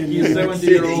Electronics in he's New York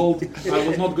 70-year-old. City. I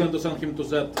was not going to send him to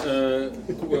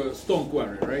that stone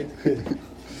quarry, right?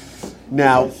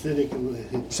 now,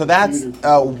 Acidic- so that's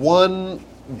one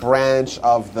branch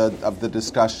of the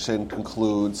discussion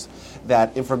concludes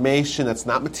that information that's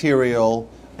not material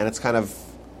and it's kind of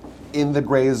in the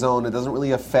gray zone, it doesn't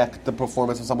really affect the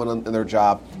performance of someone in their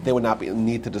job, they would not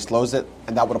need to disclose it,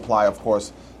 and that would apply, of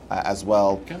course, as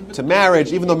well to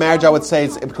marriage. Even though marriage, I would say,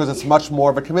 because it's much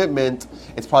more of a commitment,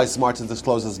 it's probably smart to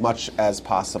disclose as much as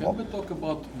possible. Can we talk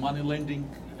about money lending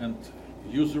and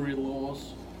usury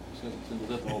laws?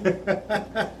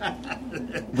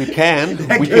 We can.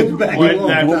 We goes could. back we- a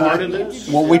long we- time.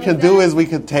 what we can do is we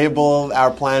could table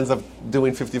our plans of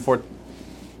doing 54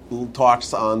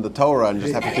 talks on the Torah and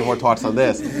just have 54 talks on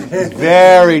this.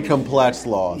 Very complex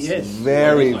laws. Yes.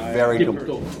 Very, very Dipping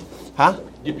complex. toes. Huh?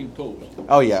 Dipping toes.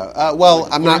 Oh yeah. Well,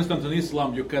 I'm For not. instance, in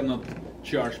Islam, you cannot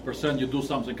charge percent. You do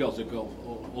something else. You call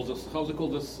all this. How's it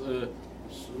called? This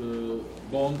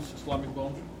bonds, Islamic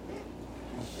bonds.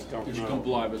 You should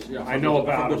comply with. Yeah, I know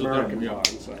forgot about the term, American yeah.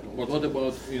 bonds. I don't But what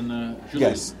about in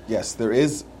Judaism? Yes.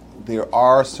 There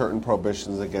are certain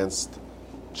prohibitions against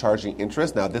charging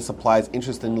interest. Now, this applies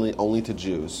interestingly only to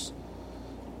Jews.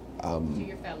 To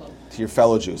your fellow. To your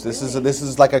fellow Jews. This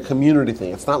is like a community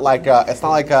thing. It's not like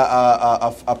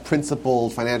a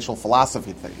principled financial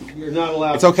philosophy thing. You're not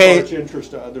allowed It's to okay charge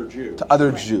interest to other Jews. To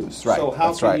other Jews, right? So how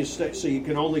That's can right. you stay? So you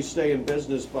can only stay in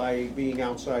business by being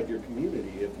outside your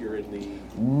community if you're in the.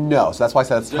 No, so that's why I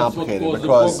said it's That's complicated what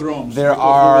caused because the pogroms, there because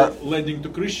are we were lending to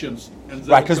Christians, and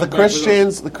right because the come back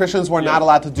with us. Christians were not Yeah.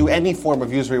 allowed to do any form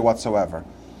of usury whatsoever,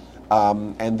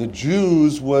 and the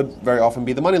Jews would very often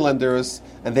be the moneylenders,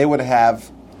 and they would have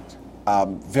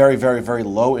very, very, very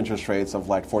low interest rates of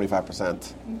like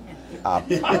 45%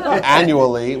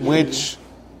 annually, which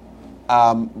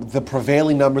the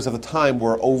prevailing numbers of the time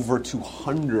were over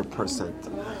 200%.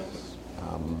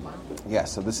 Yeah,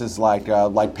 so this is like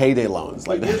payday loans.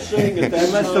 But you're saying that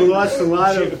They must have lost a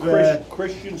lot of.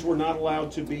 Christians were not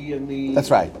allowed to be in the.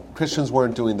 That's right. Christians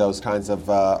weren't doing those kinds of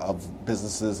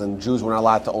businesses, and Jews were not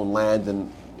allowed to own land and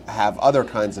have other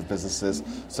kinds of businesses.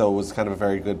 So it was kind of a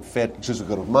very good fit. Jews were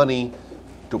good with money,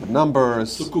 good with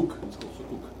numbers. Sukuk. It's called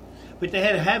sukuk. But they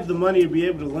had to have the money to be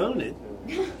able to loan it.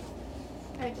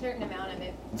 A certain amount of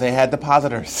it. They had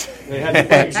depositors. They had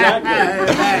to, exactly.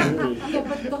 Yeah,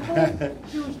 but the whole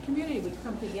Jewish community would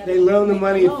come together. They loan the and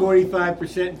money make at a loan.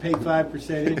 45% and pay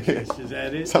 5% interest. Is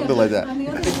that it? Something like that. On the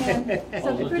other hand,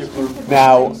 so the Christians could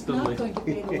Now- was not going to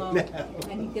pay the loan,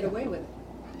 and he'd get away with it.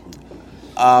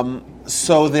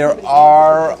 So there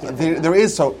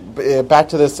is back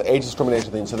to this age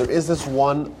discrimination thing. So there is this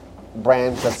one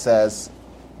branch that says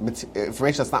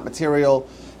information that's not material.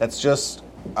 That's just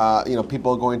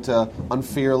people are going to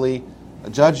unfairly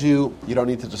judge you. You don't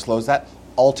need to disclose that.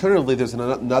 Alternatively, there's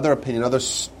another opinion,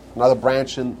 another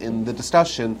branch in the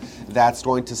discussion that's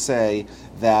going to say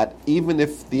that even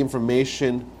if the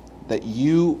information that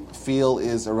you feel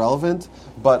is irrelevant,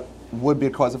 but would be a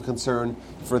cause of concern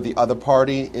for the other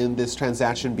party in this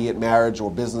transaction, be it marriage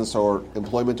or business or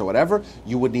employment or whatever,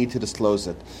 you would need to disclose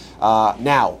it.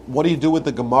 Now, what do you do with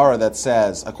the Gemara that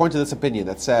says, according to this opinion,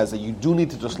 that says that you do need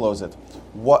to disclose it?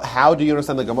 How do you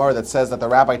understand the Gemara that says that the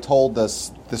rabbi told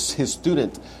his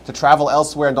student to travel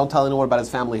elsewhere and don't tell anyone about his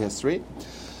family history?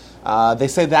 They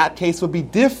say that case would be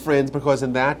different because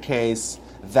in that case,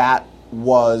 that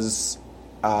was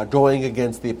going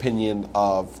against the opinion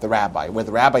of the rabbi, where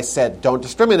the rabbi said, don't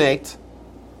discriminate,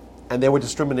 and they were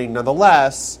discriminating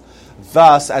nonetheless.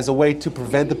 Thus, as a way to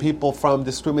prevent the people from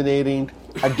discriminating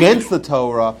against the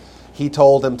Torah, he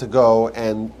told them to go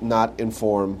and not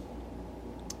inform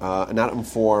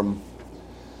the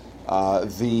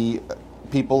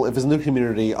people of his new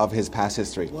community of his past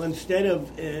history. Well, instead of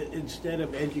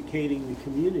educating the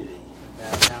community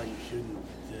about how you shouldn't.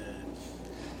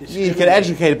 You can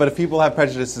educate it, but if people have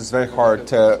prejudice, it's very hard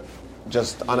to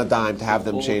just on a dime to have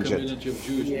them change it. Community of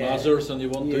Jewish mothers, and you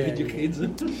want to educate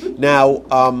them.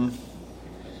 Now,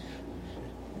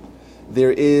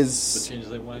 there is change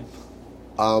their mind.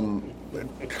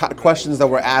 Questions that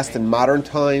were asked in modern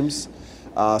times.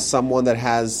 Someone that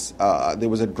has there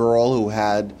was a girl who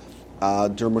had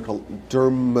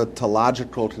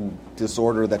dermatological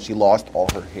disorder that she lost all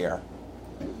her hair.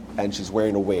 And she's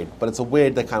wearing a wig. But it's a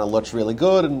wig that kind of looks really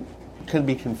good and can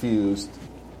be confused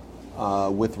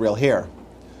with real hair.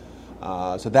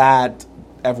 So that,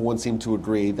 everyone seemed to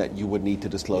agree that you would need to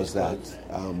disclose that.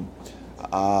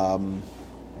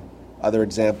 Other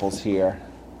examples here.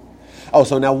 Oh,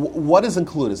 so now what is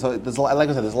included? So like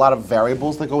I said, there's a lot of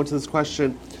variables that go into this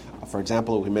question. For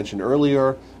example, we mentioned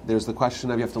earlier, there's the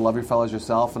question of you have to love your fellows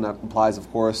yourself, and that implies,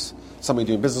 of course, somebody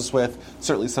you're doing business with,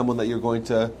 certainly someone that you're going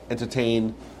to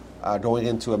entertain, going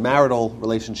into a marital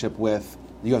relationship with.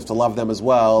 You have to love them as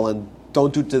well, and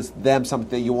don't do to them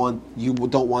something you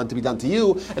don't want to be done to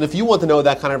you. And if you want to know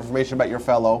that kind of information about your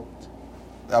fellow,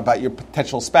 about your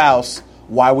potential spouse,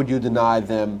 why would you deny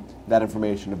them that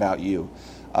information about you?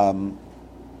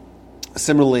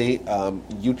 Similarly,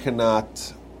 you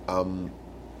cannot,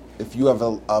 if you have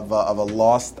a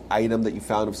lost item that you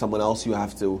found of someone else, you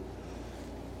have to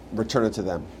return it to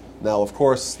them. Now, of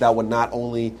course, that would not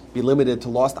only be limited to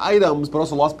lost items, but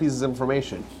also lost pieces of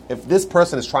information. If this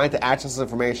person is trying to access this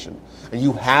information, and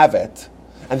you have it,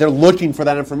 and they're looking for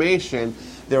that information,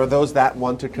 there are those that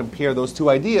want to compare those two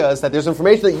ideas, that there's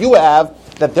information that you have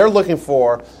that they're looking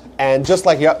for, and just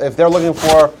like if they're looking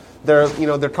for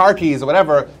their car keys or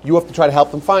whatever, you have to try to help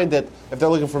them find it. If they're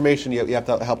looking for information, you have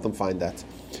to help them find that.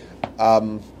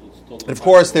 And of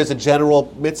course, there's a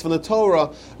general mitzvah in the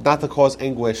Torah not to cause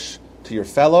anguish to your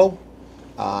fellow,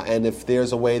 and if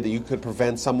there's a way that you could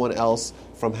prevent someone else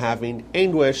from having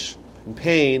anguish and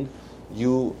pain,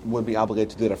 you would be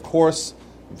obligated to do it. Of course,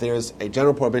 there's a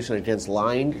general prohibition against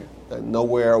lying.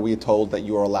 Nowhere are we told that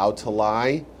you are allowed to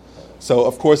lie. So,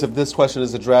 of course, if this question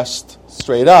is addressed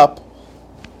straight up,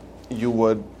 you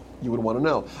would want to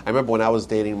know. I remember when I was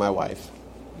dating my wife,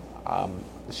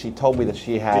 she told me that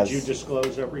she has... Did you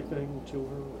disclose everything to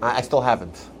her? I still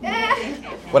haven't.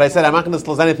 But I said I'm not going to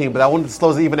disclose anything, but I wouldn't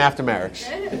disclose it even after marriage.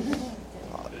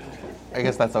 I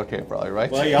guess that's okay, probably,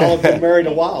 right? Well, y'all have been married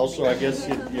a while, so I guess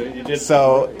you did.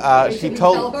 So she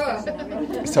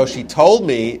told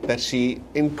me that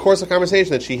in course of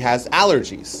conversation, that she has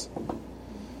allergies.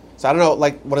 So I don't know,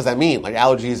 what does that mean?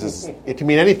 Allergies it can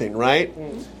mean anything, right?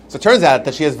 So it turns out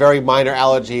that she has very minor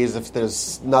allergies. If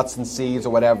there's nuts and seeds or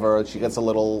whatever, she gets a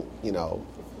little,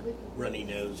 runny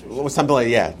nose or something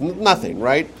like nothing,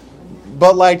 right?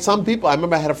 But some people, I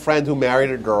remember I had a friend who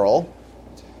married a girl,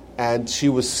 and she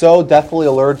was so deathly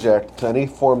allergic to any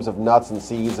forms of nuts and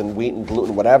seeds and wheat and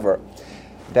gluten, whatever,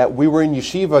 that we were in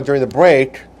yeshiva during the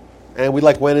break, and we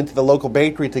went into the local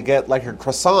bakery to get her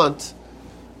croissant,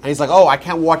 and he's like, "Oh, I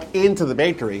can't walk into the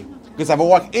bakery because if I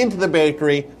walk into the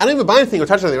bakery, I don't even buy anything or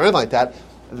touch anything or anything like that.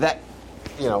 That,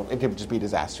 it could just be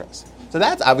disastrous." So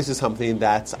that's obviously something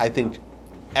that I think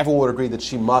everyone would agree that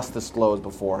she must disclose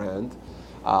beforehand.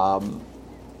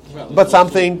 But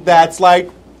something that's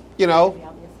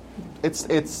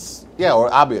it's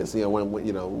or obvious,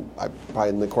 when probably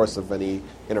in the course of any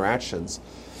interactions.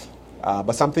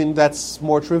 But something that's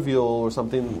more trivial or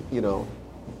something,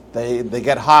 they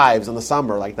get hives in the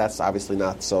summer, that's obviously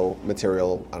not so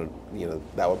material.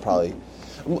 That would probably,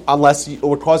 unless it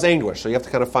would cause anguish. So you have to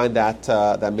kind of find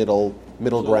that middle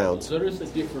ground. There is a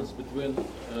difference between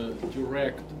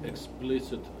direct,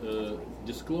 explicit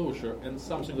disclosure and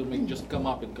something that may just come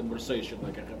up in conversation,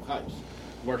 like I have hives,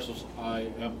 versus I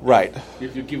am. Right.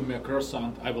 If you give me a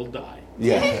croissant, I will die.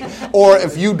 Yeah. Or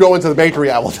if you go into the bakery,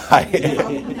 I will die.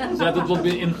 That it will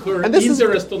be in her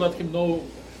interest to let him know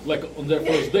like on their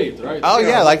first date, right? Oh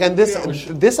yeah, like and this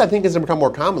Yeah. this I think has become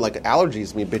more common. Like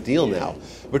allergies be a big deal now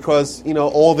because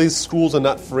all these schools are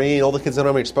nut free and all the kids don't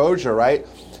have exposure, right?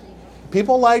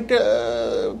 People like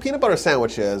peanut butter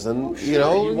sandwiches, and You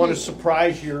want to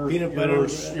surprise your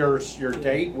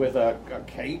date with a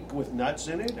cake with nuts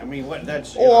in it? I mean, what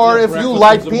that's or if you breakfast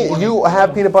like in the morning. you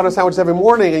have peanut butter sandwiches every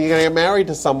morning, and you're gonna get married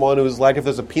to someone who's like, if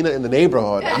there's a peanut in the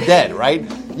neighborhood, I'm dead, right?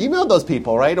 You know those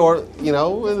people, right? Or It's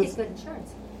good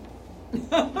insurance.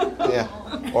 yeah,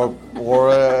 or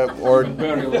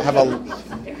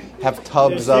have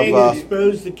tubs They're saying of.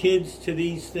 expose the kids to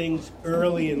these things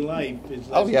early in life. Is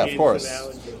Oh yeah, of course.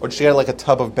 Or just get like a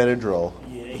tub of Benadryl.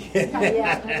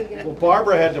 Well,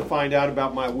 Barbara had to find out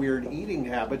about my weird eating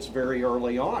habits very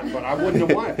early on, but I wouldn't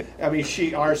have wanted. I mean,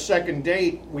 our second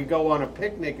date, we go on a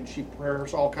picnic and she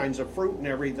prepares all kinds of fruit and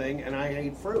everything, and I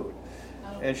hate fruit.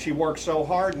 And she worked so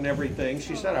hard and everything.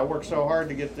 She said, I worked so hard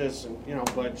to get this, and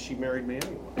but she married me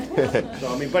anyway.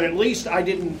 So, I mean, but at least I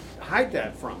didn't hide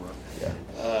that from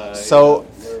her. So,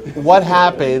 what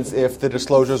happens if the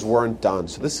disclosures weren't done?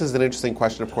 So, this is an interesting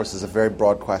question. Of course, it's a very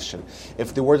broad question.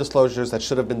 If there were disclosures that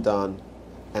should have been done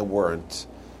and weren't,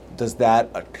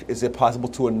 is it possible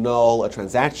to annul a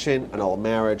transaction, annul a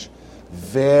marriage?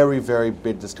 Very, very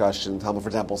big discussion. Talmud, for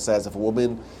example, says if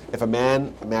a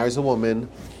man marries a woman,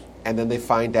 and then they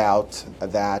find out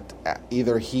that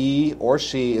either he or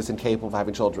she is incapable of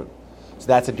having children, so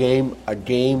that's a game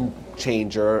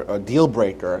changer, a deal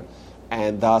breaker.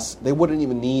 And thus, they wouldn't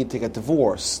even need to get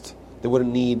divorced. They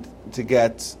wouldn't need to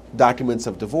get documents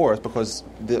of divorce because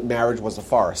the marriage was a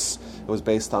farce. It was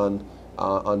based on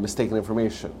mistaken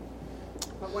information.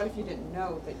 But what if you didn't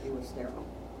know that you were sterile?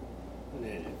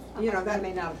 That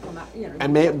may not have come out.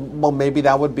 And maybe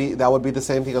that would be the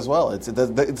same thing as well. It's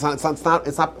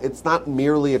not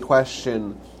merely a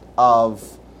question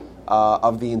of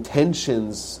the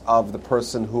intentions of the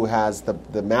person who has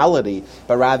the malady,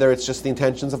 but rather it's just the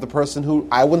intentions of the person who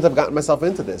I wouldn't have gotten myself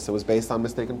into this. It was based on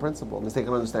mistaken principle,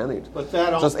 mistaken understanding. But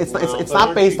that so it's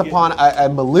not based upon a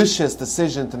malicious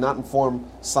decision to not inform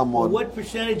someone. Well, what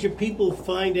percentage of people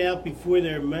find out before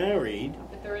they're married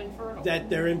that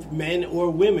they're men or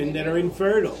women that are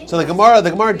infertile? So the Gemara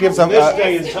gives a this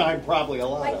day and time probably a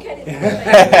lot.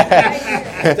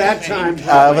 At that time,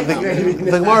 but the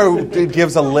Gemara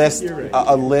gives a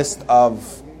list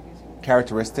of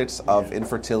characteristics of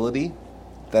infertility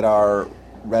that are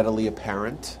readily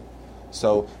apparent.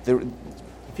 So if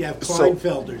you have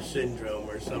Klinefelter syndrome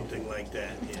or something like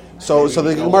that. Yeah. So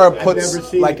the Gemara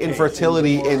puts like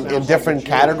infertility in different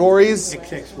categories.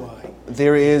 XXY.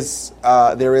 There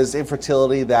is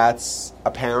infertility that's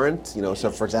apparent. So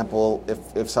for example,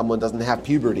 if someone doesn't have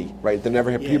puberty, right? They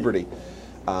never have puberty.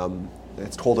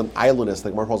 It's called an islandness.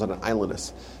 The Gemara calls it an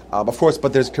islandness. Of course,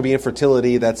 but there could be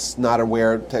infertility that's not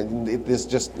aware. This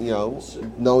just no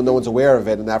one's aware of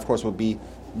it, and that of course would be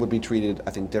treated,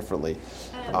 I think, differently.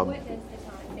 What does the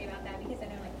Talmud say about that? Because I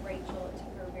know, like Rachel, it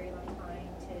took her a very long time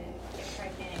to get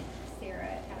pregnant. Sarah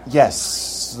had a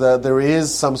Yes, there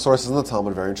is some sources in the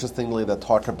Talmud, very interestingly, that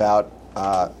talk about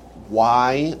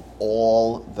why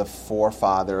all the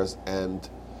forefathers and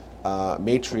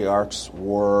matriarchs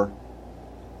were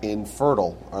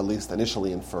infertile, or at least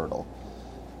initially infertile.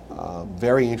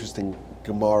 Very interesting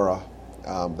Gemara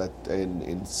that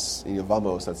in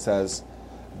Yevamos that says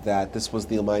that this was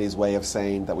the Almighty's way of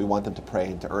saying that we want them to pray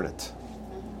and to earn it.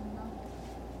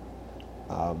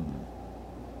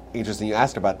 Interesting you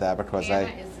asked about that because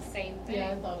Anna is the same thing.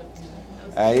 Yeah, I thought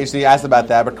it Usually you asked about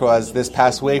that because this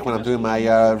past week when I'm doing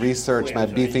my research,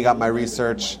 beefing up my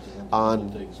research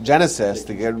on Genesis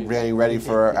to get ready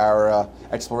for our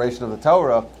exploration of the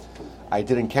Torah, I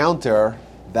did encounter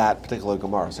that particular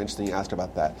Gemara. So interesting you asked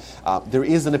about that. There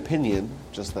is an opinion,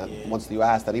 just that once you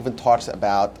asked, that even talks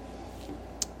about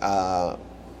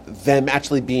them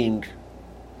actually being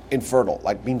infertile,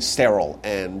 like being sterile,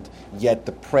 and yet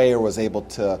the prayer was able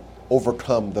to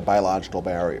overcome the biological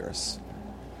barriers.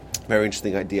 Very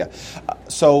interesting idea.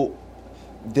 So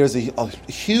there's a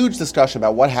huge discussion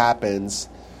about what happens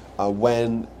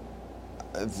when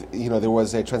there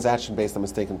was a transaction based on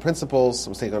mistaken principles,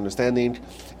 mistaken understanding,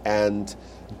 and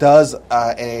does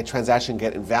a transaction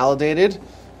get invalidated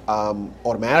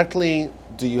automatically?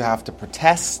 Do you have to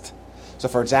protest? So,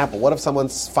 for example, what if someone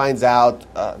finds out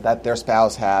that their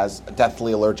spouse has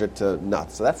deathly allergic to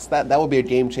nuts? So that would be a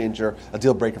game changer, a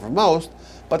deal breaker for most.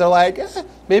 But they're like,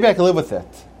 maybe I can live with it.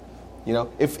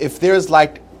 If there's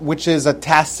which is a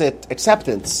tacit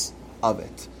acceptance of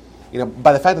it.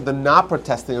 By the fact that they're not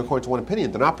protesting, according to one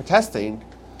opinion, they're not protesting,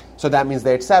 so that means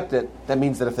they accept it. That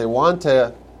means that if they want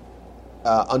to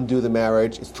undo the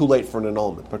marriage, it's too late for an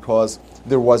annulment because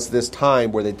there was this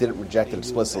time where they didn't reject it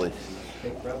explicitly.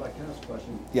 Hey, Rabbi, can I ask a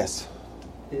question? Yes.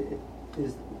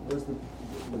 Was the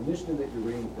Mishnah that you're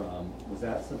reading from, was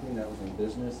that something that was in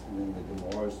business, and then the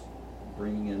Gemara's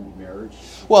bringing in marriage?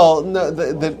 Well, no,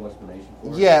 explanation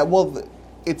for it? Yeah, well,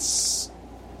 it's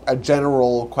a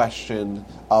general question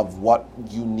of what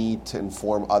you need to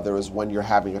inform others when you're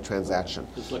having a transaction.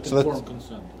 It's like so informed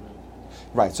consent.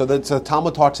 Right. So the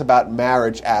Talmud talks about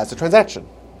marriage as a transaction,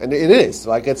 and it is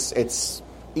like it's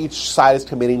each side is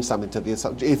committing something to the.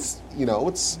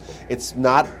 It's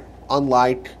not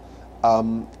unlike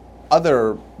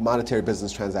other monetary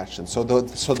business transactions. So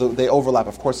they overlap.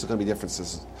 Of course, there's going to be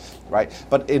differences, right?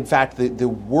 But in fact, the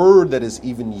word that is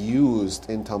even used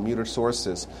in Talmudic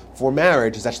sources for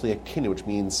marriage is actually a kinyan, which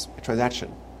means a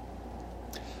transaction.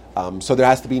 So there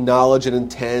has to be knowledge and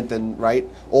intent, and right,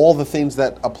 all the things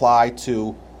that apply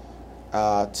to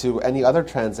any other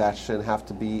transaction have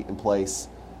to be in place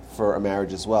for a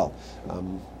marriage as well.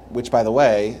 Which, by the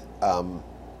way,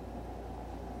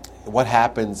 what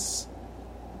happens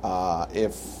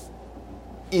if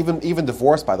even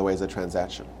divorce, by the way, is a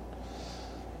transaction?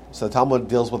 So the Talmud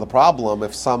deals with a problem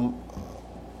if some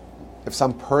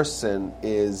person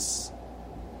is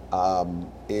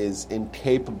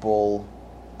incapable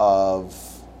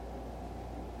of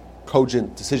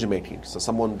cogent decision making. So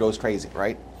someone goes crazy,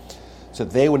 right? So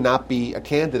they would not be a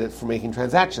candidate for making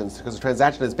transactions because the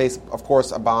transaction is based, of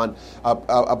course, upon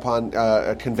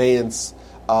a conveyance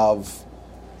of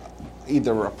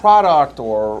either a product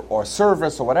or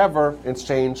service or whatever in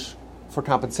exchange for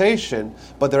compensation.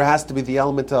 But there has to be the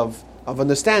element of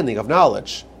understanding, of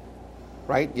knowledge,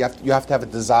 right? You have to have a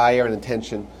desire and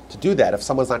intention to do that. If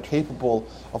someone's not capable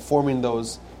of forming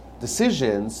those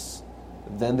decisions,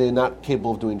 then they're not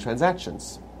capable of doing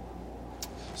transactions.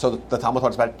 So the Talmud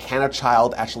talks about, can a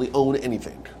child actually own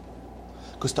anything?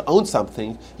 Because to own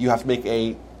something, you have to make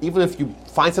even if you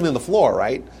find something on the floor,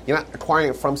 right? You're not acquiring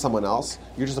it from someone else.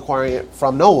 You're just acquiring it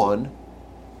from no one.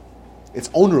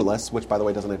 It's ownerless, which, by the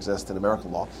way, doesn't exist in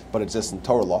American law, but exists in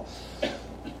Torah law.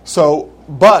 So,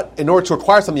 but in order to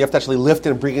acquire something, you have to actually lift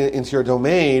it and bring it into your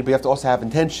domain, but you have to also have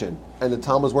intention. And the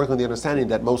Talmud is working on the understanding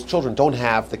that most children don't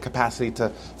have the capacity to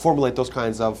formulate those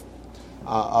kinds of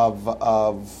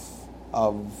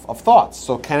thoughts.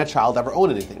 So can a child ever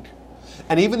own anything?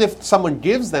 And even if someone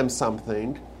gives them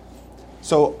something,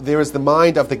 so there is the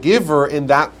mind of the giver in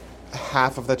that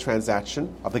half of the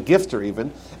transaction, of the gifter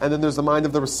even, and then there's the mind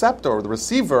of the receptor or the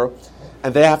receiver,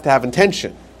 and they have to have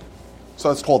intention. So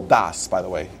it's called das, by the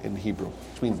way, in Hebrew,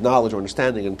 which means knowledge or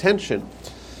understanding, intention.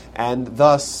 And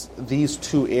thus, these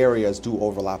two areas do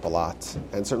overlap a lot.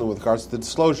 And certainly with regards to the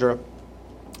disclosure,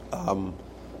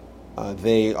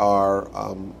 they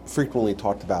are frequently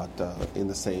talked about in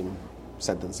the same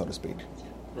sentence, so to speak.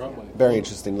 Rabbi. Very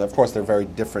interesting. Of course, they're very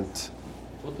different.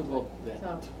 What about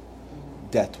debt?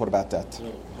 Debt. What about debt?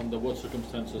 Under what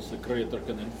circumstances the creditor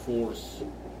can enforce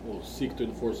or seek to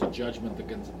enforce a judgment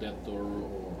against a debt or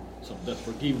some debt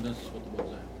forgiveness? What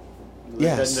about that?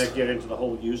 Yes. Doesn't that get into the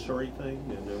whole usury thing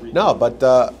and everything? No, but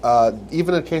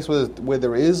even in a case where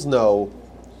there is no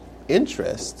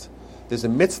interest, there's a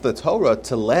mitzvah Torah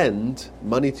to lend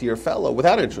money to your fellow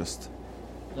without interest.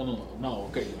 No.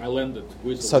 Okay, I lend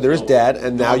it. So there is debt,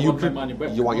 and now you want my money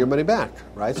back. You want your money back,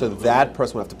 right? So that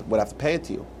person would have to pay it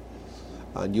to you,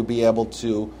 and you'll be able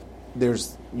to.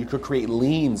 You could create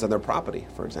liens on their property,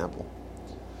 for example.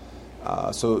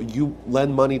 So you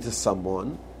lend money to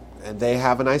someone, and they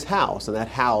have a nice house, and that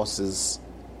house is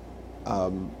a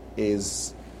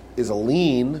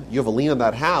lien. You have a lien on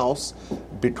that house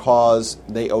because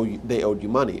they owed you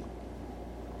money.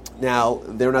 Now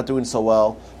they're not doing so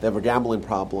well. They have a gambling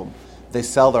problem. They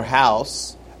sell their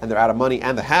house, and they're out of money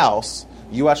and the house.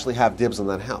 You actually have dibs on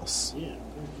that house. Yeah.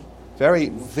 Very,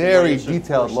 very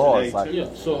detailed laws.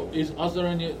 So is there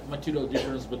any material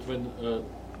difference between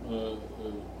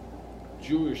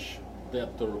Jewish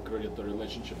debtor-creditor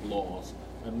relationship laws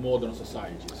and modern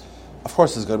societies? Of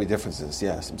course, there's going to be differences.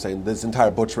 Yes, I'm saying this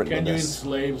entire book's written on this. Can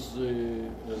you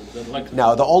enslave?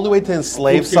 Now, the only way to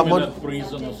enslave someone, in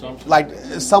prison or something? like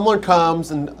someone comes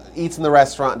and eats in the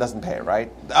restaurant and doesn't pay,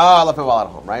 right? Oh, I left my wallet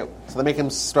at home, right? So they make him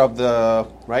scrub the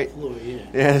floor,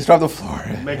 scrub the floor.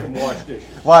 Make him wash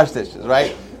dishes. Wash dishes,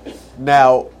 right?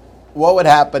 Now, what would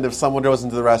happen if someone goes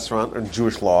into the restaurant in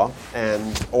Jewish law,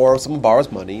 or someone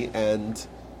borrows money and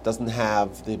doesn't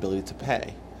have the ability to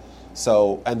pay?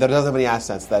 So, and there doesn't have any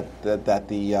assets that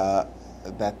the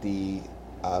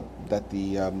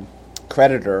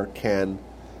creditor can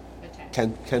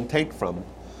take from.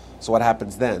 So what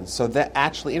happens then? So that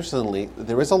actually, interestingly,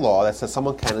 there is a law that says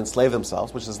someone can enslave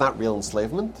themselves, which is not real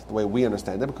enslavement, the way we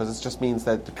understand it, because it just means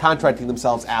that they're contracting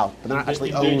themselves out, but they're not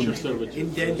actually Indentured owned.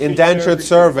 servitude. Indentured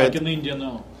servant. Like in India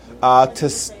now.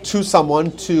 To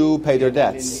someone to pay their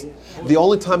debts. The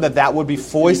only time that would be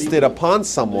foisted upon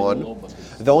someone,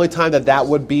 the only time that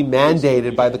would be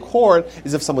mandated by the court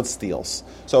is if someone steals.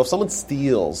 So if someone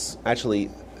steals,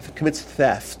 actually commits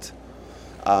theft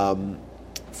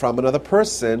from another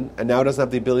person, and now doesn't have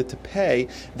the ability to pay,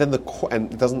 then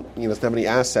and doesn't have any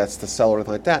assets to sell or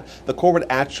anything like that, the court would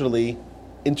actually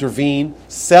intervene,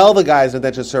 sell the guy as an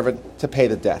indentured servant to pay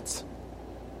the debts.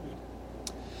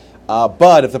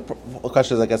 But if the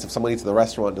question is, I guess, if someone eats at the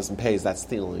restaurant and doesn't pay, is that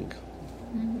stealing?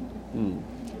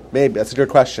 Maybe that's a good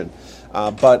question.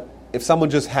 But if someone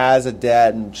just has a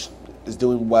debt and is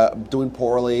doing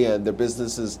poorly, and their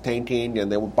business is tanking,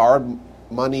 and they borrowed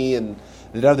money and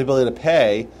they don't have the ability to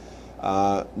pay,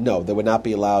 no, they would not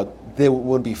be allowed. They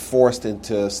wouldn't be forced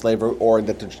into slavery or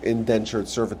indentured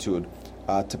servitude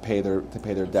to pay their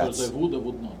debts. So they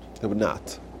would not. They would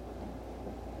not.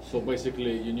 So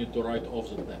basically, you need to write off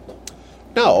the debt.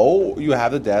 No, you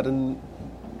have the debt, and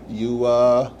you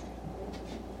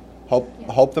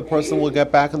hope the person will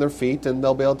get back on their feet, and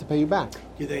they'll be able to pay you back.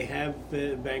 Do they have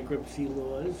bankruptcy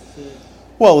laws?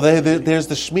 Well, there's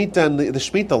the Shemitah and the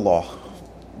Shemitah law.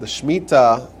 The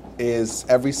Shemitah is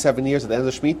every 7 years. At the end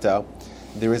of the Shemitah,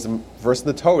 there is a verse in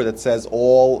the Torah that says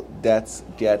all debts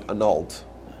get annulled.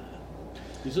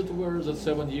 Is it where the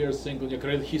 7 years thing when your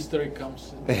credit history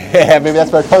comes? Yeah, maybe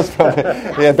that's where it comes from.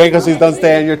 Yeah, bankruptcies don't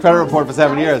stay on your credit report for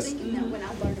 7 years.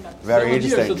 Very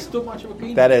interesting. Years, it's too much of a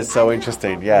pain. That is so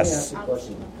interesting. Yes. Let me ask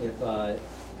you a question. If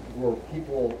were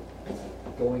people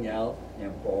going out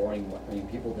and borrowing,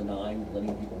 people denying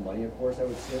lending people money, of course, I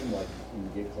would assume, like, when you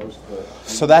get close to...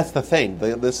 So that's the thing.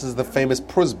 This is the famous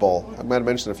Prusbul. I might have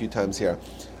mentioned it a few times here.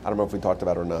 I don't know if we talked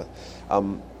about it or not.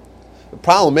 The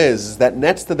problem is that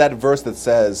next to that verse that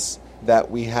says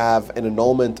that we have an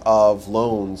annulment of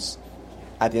loans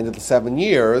at the end of the 7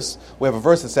 years, we have a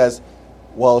verse that says,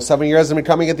 well, 7 years is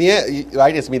coming at the end,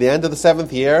 right? It's going to be the end of the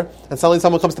 7th year, and suddenly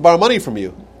someone comes to borrow money from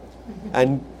you.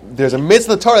 And there's a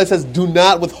mitzvah in the Torah that says, do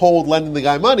not withhold lending the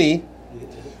guy money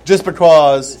just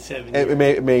because it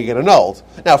may get annulled.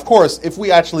 Now, of course, if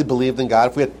we actually believed in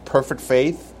God, if we had perfect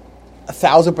faith,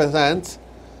 1,000%,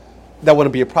 that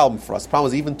wouldn't be a problem for us. The problem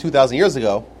is, even 2,000 years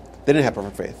ago, they didn't have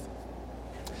perfect faith.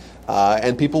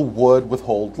 And people would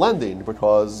withhold lending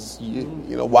because,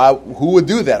 who would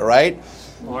do that, right?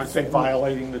 Well, aren't they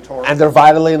violating the Torah? And they're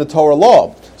violating the Torah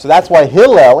law. So that's why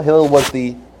Hillel was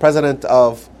the president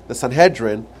of the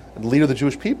Sanhedrin, and the leader of the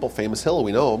Jewish people, famous Hillel,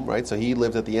 we know him, right? So he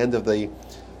lived at the end of the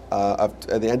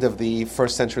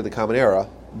first century of the Common Era,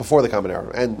 before the Common Era,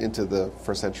 and into the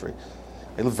first century.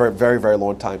 He lived very, very, very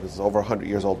long time. He was over 100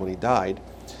 years old when he died.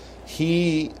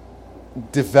 He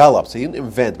developed, so he didn't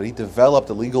invent, but he developed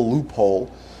a legal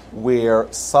loophole where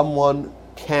someone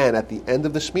can, at the end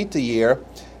of the Shemitah year,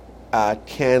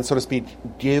 can, so to speak,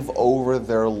 give over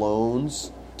their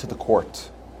loans to the court.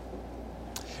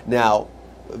 Now,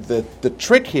 the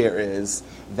trick here is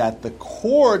that the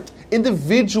court,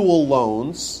 individual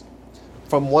loans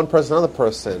from one person to another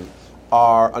person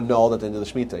are annulled at the end of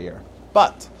the Shemitah year.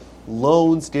 But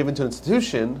loans given to an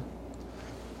institution,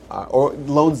 or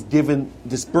loans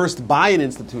disbursed by an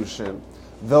institution,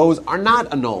 those are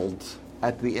not annulled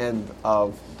at the end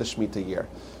of the Shemitah year.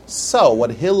 So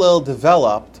what Hillel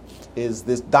developed is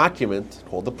this document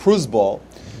called the Prusbul,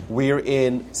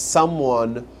 wherein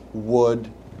someone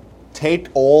would take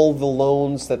all the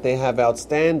loans that they have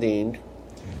outstanding,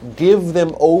 give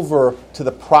them over to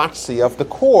the proxy of the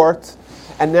court,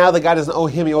 and now the guy doesn't owe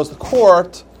him, he owes the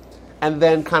court, and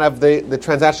then kind of the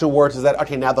transaction works is that,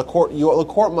 okay, now you owe the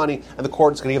court money, and the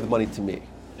court is going to give the money to me.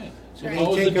 So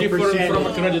how is it different from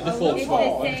a credit default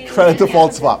swap? Credit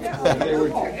default swap.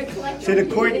 So the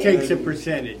court takes a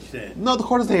percentage then? No, the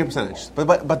court doesn't take a percentage.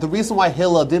 But the reason why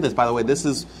Hillel did this, by the way, there's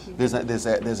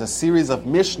a series of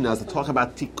Mishnahs that talk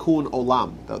about tikkun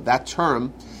olam. That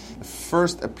term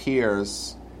first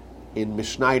appears in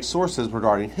Mishnayit sources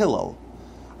regarding Hillel.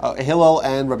 Hillel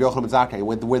and Rabbi Yochanan ben Zakkai,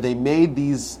 where they made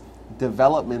these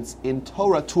developments in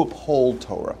Torah to uphold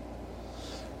Torah.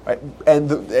 Right? And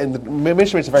the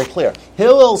Mishnah makes it very clear.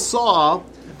 Hillel saw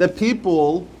that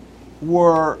people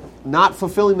were not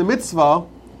fulfilling the mitzvah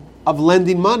of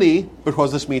lending money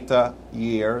because the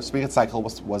Shemitah cycle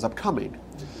was upcoming.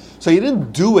 So he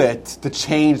didn't do it to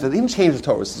change that. He didn't change the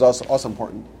Torah. This is also an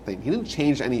important thing. He didn't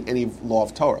change any law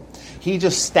of Torah. He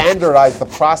just standardized the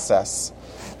process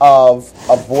of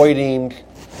avoiding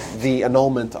the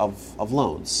annulment of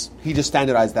loans. He just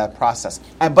standardized that process.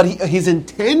 But his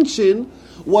intention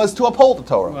was to uphold the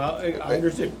Torah. Well, I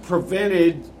understand.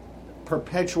 Prevented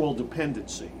perpetual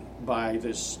dependency by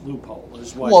this loophole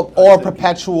is what. Well, or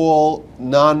perpetual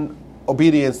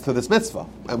non-obedience to this mitzvah.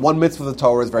 And one mitzvah of the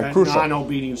Torah is very crucial.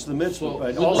 Non-obedience to the mitzvah,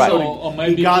 but Right. also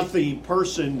he got the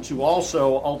person to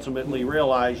also ultimately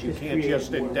realize you can't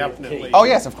just indefinitely. Oh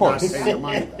yes, of course. not pay your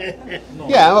money back.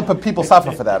 Yeah, but people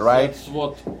suffer for that, right? That's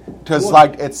what. Because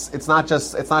like it's not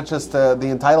just the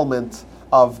entitlement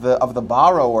of the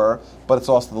borrower, but it's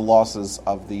also the losses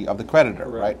of the creditor,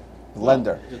 right? The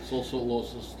lender. It's also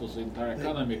losses to the entire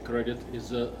economy. Credit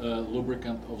is a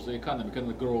lubricant of the economy. Can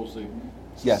grow the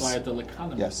societal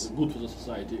economy. Yes. It's good for the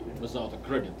society without a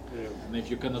credit. And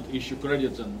if you cannot issue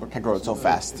credit, then Or can grow it so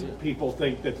fast. People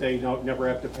think that they never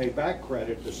have to pay back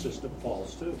credit. The system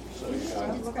falls too. So you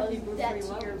know. Expose that to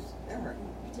your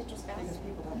potential spouse.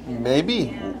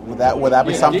 Maybe would that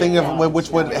be something which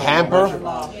would hamper? Did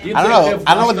I don't they know. have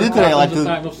I don't know what they do today. Like, the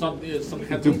time of some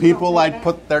do people like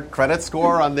put their credit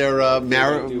score on their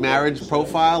marriage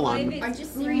profile on? I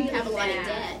just see you have a lot of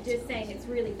debt. Just saying, it's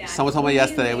really bad. Someone told me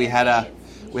yesterday we had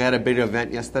a big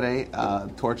event yesterday,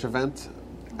 torch event.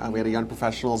 We had a young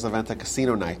professionals event, a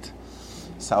casino night.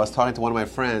 So I was talking to one of my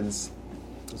friends.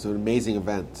 It was an amazing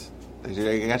event. You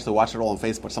can actually watch it all on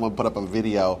Facebook. Someone put up a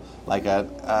video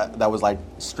that was like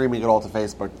streaming it all to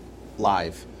Facebook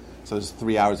live. So it's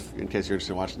 3 hours in case you're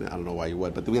interested in watching it. I don't know why you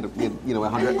would, but we had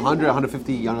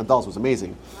 150 young adults. It was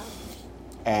amazing.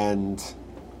 And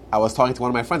I was talking to one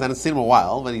of my friends. I hadn't seen him in a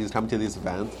while, but he was coming to this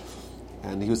event,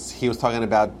 and he was talking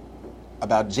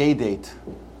about J date,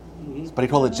 but he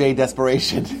called it J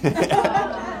desperation.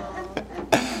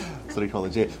 That's what he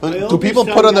called it. Do people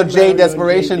put on their J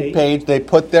desperation page? They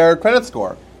put their credit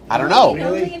score. I don't know.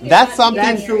 That's something.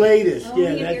 That's the latest. Yeah, Only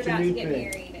if that's you're the about new to get thing.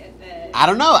 married. I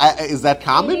don't know. Is that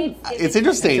common? It's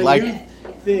interesting. It's a Like, new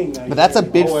thing, I but that's a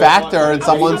think. big factor in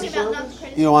someone's.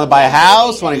 You want to buy a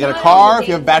house, want to get a car. If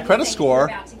you have a bad credit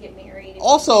score.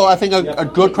 Also, I think a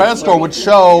good credit score would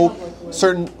show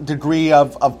certain degree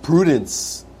of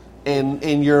prudence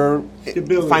in your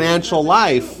financial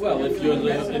life. Well, if you're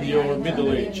in your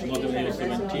middle age, not in your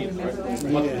 17th,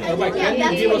 right? But can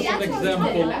you give us an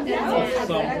example of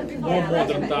some more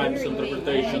modern times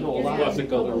interpretation of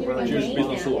classical Jewish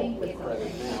business law?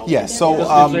 Yeah, so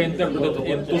Because if they interpreted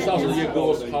in 2,000 years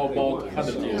ago, how about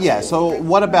 100 years? yeah. So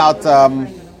what about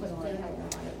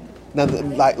now?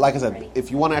 Like I said,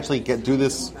 if you want to actually do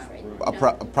this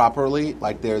properly,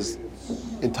 like there's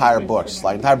entire books,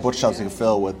 like entire bookshelves you can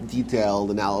fill with detailed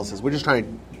analysis. We're just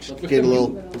trying to get a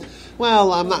little.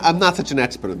 Well, I'm not such an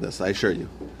expert in this, I assure you,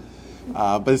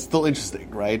 but it's still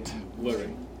interesting, right? Very.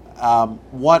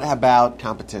 What about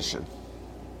competition?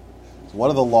 What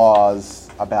are the laws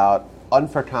about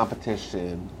unfair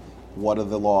competition? What are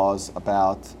the laws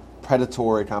about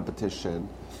predatory competition?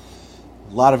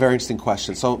 A lot of very interesting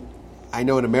questions. So I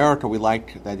know in America we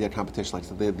like the idea of competition.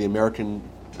 Like the American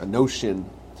notion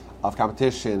of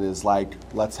competition is like,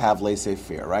 let's have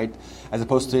laissez-faire, right? As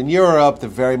opposed to in Europe, they're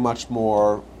very much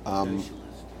more,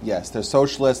 yes, they're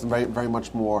socialist and very, very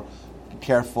much more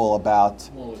careful about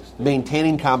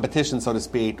maintaining competition, so to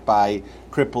speak, by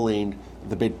crippling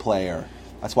the big player.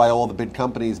 That's why all the big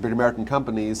companies, big American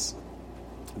companies,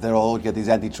 they all get these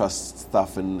antitrust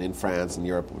stuff in France and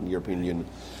Europe, and the European Union.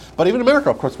 But even in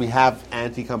America, of course, we have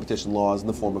anti-competition laws in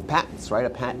the form of patents, right? A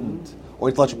patent or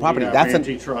intellectual property. We have That's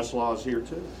antitrust laws here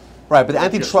too. right, but the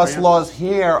Not just antitrust random. laws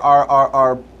here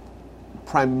are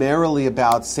primarily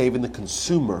about saving the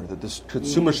consumer, that the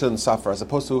consumer shouldn't suffer, as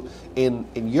opposed to in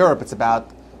Europe, it's about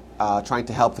trying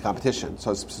to help the competition,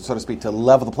 so to speak, to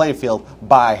level the playing field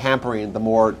by hampering the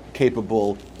more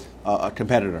capable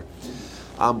competitor.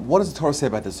 What does the Torah say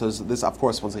about this? So this, of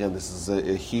course, once again, this is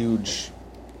a huge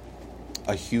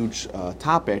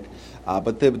topic,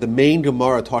 but the main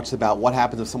Gemara talks about what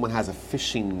happens if someone has a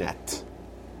fishing net.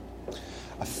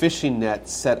 A fishing net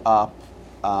set up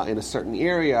in a certain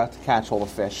area to catch all the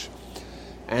fish.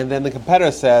 And then the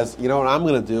competitor says, you know what I'm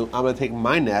going to do? I'm going to take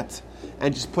my net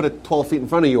and just put it 12 feet in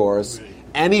front of yours.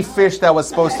 Any fish that was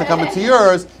supposed to come into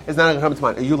yours is not going to come into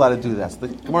mine. Are you allowed to do that? So the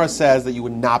Gemara says that you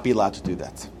would not be allowed to do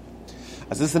that.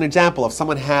 As this is an example, if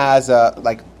someone has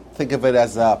think of it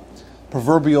as a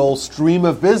proverbial stream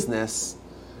of business,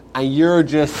 and you're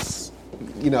just,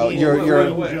 you're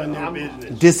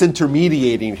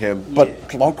disintermediating him, but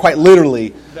quite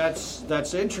literally.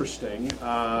 That's interesting,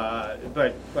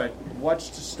 but what's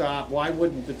to stop? Why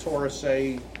wouldn't the Torah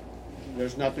say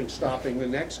there's nothing stopping the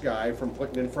next guy from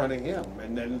putting in front of him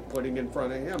and then putting in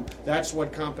front of him. That's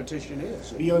what competition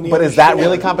is. But is that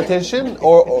really competition,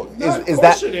 or is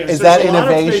that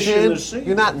innovation?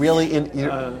 You're not really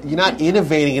you're not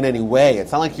innovating in any way.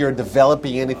 It's not like you're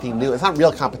developing anything new. It's not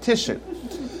real competition.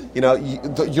 You know,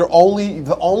 the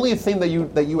only thing that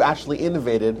you actually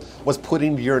innovated was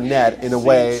putting your net in a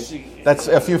way that's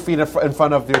a few feet in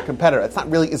front of your competitor. It's not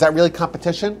really. Is that really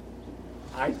competition?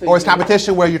 Or is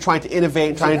competition where you're trying to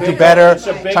innovate, trying to do better,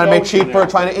 trying to make cheaper,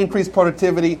 trying to increase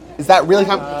productivity? Is that really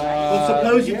well,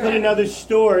 suppose you put another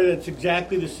store that's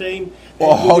exactly the same, with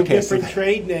a different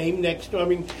trade name next door. I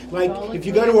mean, like if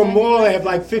you go to a mall, they have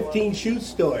like 15 shoe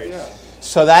stores. Yeah.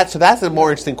 So that's a more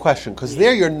interesting question, because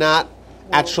there you're not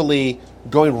actually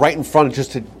going right in front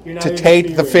just to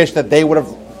take the fish that they would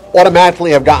have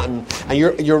automatically have gotten, and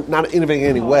you're not innovating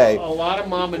in any way. A lot of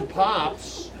mom and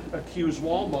pops accuse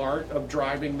Walmart of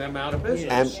driving them out of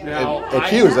business. And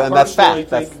that's fact.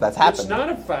 That's happened. It's not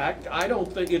a fact. I don't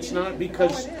think it's not,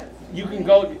 because you can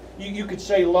go. You could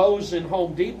say Lowe's and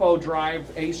Home Depot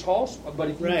drive Ace Hall Spa, but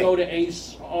if you go to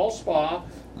Ace Hall Spa,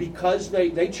 because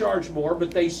they charge more,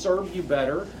 but they serve you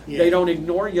better. Yeah. They don't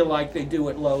ignore you like they do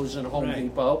at Lowe's and Home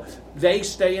Depot. They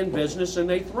stay in business and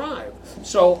they thrive.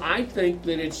 So I think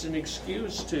that it's an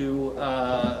excuse to,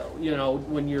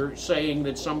 when you're saying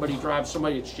that somebody drives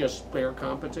somebody, it's just fair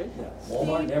competition. Yeah.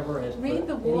 Walmart never has put any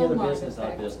other business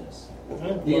out of business.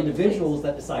 The individuals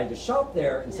that decide to shop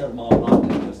there instead of mom and pop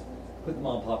business put the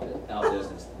mom and pop out of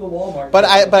business. The Walmart. But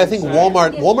I think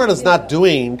Walmart is not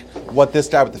doing what this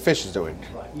guy with the fish is doing.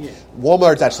 Yeah.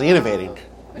 Walmart's actually innovating.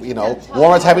 You know,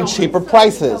 Walmart's having cheaper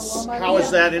prices. How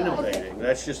is that innovating?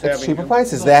 That's just having cheaper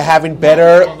prices. They're having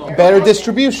better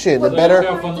distribution and better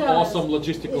awesome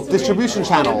logistical distribution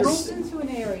channels. It goes into an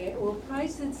area, it will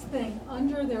price its thing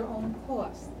under their own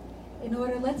cost. In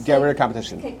order, let's get rid of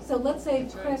competition. Okay, so let's say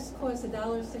press costs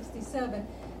 $1.67.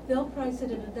 They'll price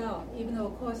it at $1, even though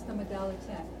it costs them $1.10.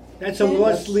 That's a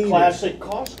loss leader. Classic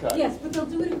cost cut. Yes, but they'll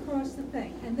do it across the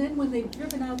thing. And then when they've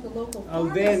driven out the local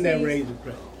pharmacies, then they raise the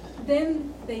price.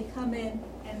 Then they come in,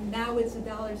 and now it's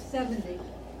 $1.70.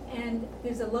 And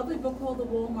there's a lovely book called The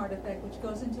Walmart Effect, which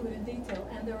goes into it in detail.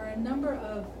 And there are a number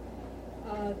of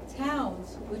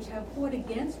towns which have fought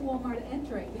against Walmart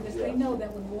entering, because they know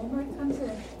that when Walmart comes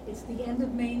in, it's the end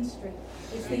of Main Street.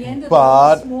 It's the end of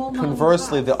the small. But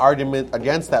conversely, the argument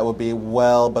against that would be,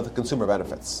 but the consumer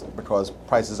benefits because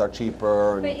prices are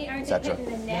cheaper, etc.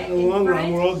 In the long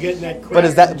run, we're all getting that. But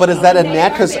is that a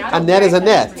net? Because a net is a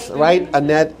net, right? A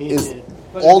net is.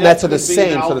 All nets are the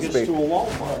same, so to speak.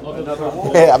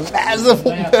 Yeah, massive.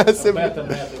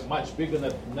 Much bigger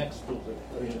than next to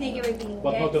You think it would be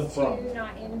but next not in front. to,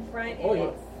 not in front, Oh, and yeah.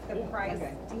 it's the price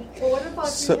Well, what about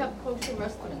if you have kosher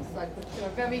restaurants, like which are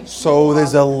very So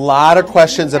there's a lot of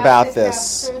questions about They have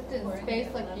this. certain space,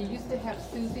 like you used to have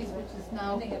Susie's, which is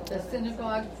now the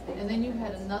synagogue, and then you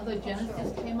had another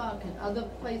Genesis came out, and other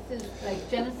places, like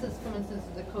Genesis, for instance,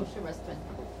 is a kosher restaurant,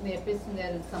 and they have this and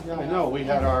that and something I else. know, we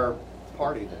had our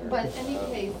party there. But in any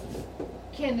case,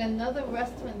 can another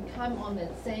restaurant come on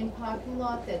that same parking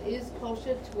lot that is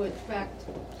kosher to attract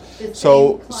the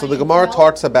So same the Gemara clientele?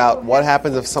 talks about what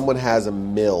happens if someone has a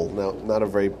mill. Now, not a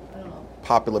very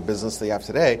popular business they have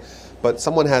today, but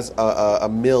someone has a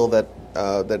mill that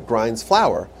grinds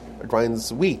flour,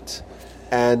 grinds wheat,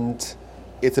 and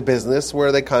it's a business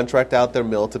where they contract out their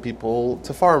mill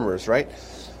to farmers, right?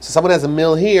 So someone has a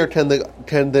mill here. Can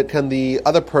the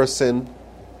other person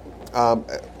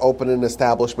open an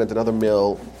establishment, another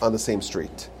mill on the same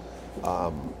street?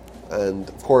 And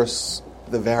of course,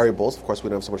 the variables, of course we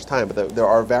don't have so much time, but there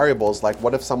are variables like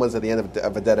what if someone's at the end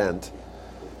of a dead end?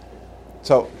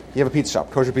 So you have a pizza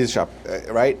shop, kosher pizza shop,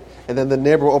 right? And then the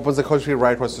neighbor opens a kosher pizza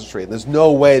right across the street. There's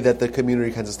no way that the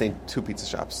community can sustain two pizza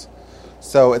shops.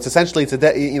 So it's essentially it's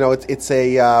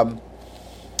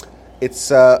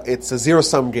a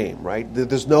zero-sum game, right?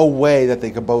 There's no way that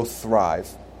they could both thrive.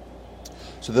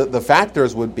 So the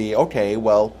factors would be, okay,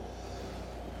 well,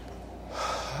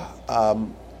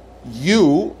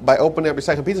 you, by opening up your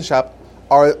second pizza shop,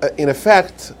 are in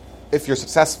effect, if you're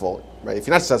successful, right? If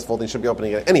you're not successful, then you should be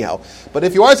opening it anyhow. But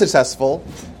if you are successful,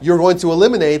 you're going to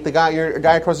eliminate the guy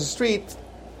across the street.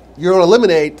 You're going to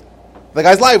eliminate the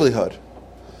guy's livelihood.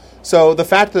 So the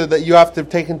factor that you have to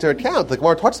take into account, like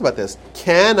Gemara talks about this,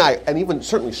 can I, and even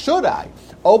certainly should I,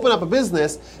 open up a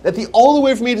business that the only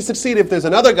way for me to succeed if there's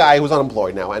another guy who's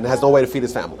unemployed now and has no way to feed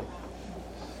his family?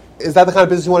 Is that the kind of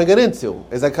business you want to get into?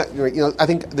 Is that I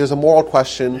think there's a moral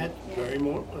question. That's very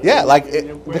moral. Yeah,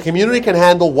 the community can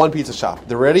handle one pizza shop.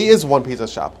 There already is one pizza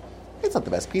shop. It's not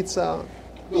the best pizza.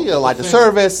 You don't like the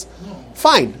service.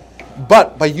 Fine,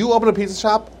 but you open a pizza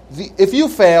shop, If you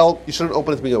fail, you shouldn't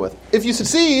open it to begin with. If you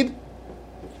succeed,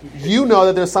 you know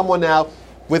that there's someone now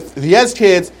he has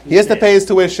kids, he has to pay his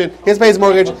tuition, he has to pay his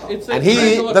mortgage, and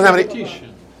he doesn't have any.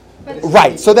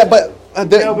 Right. So that, but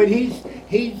he's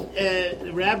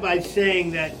the rabbi's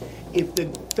saying that if the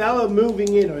fellow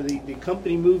moving in or the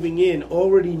company moving in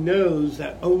already knows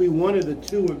that only one of the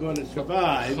two are going to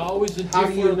survive, how is it How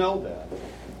do different? you know that?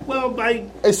 well, by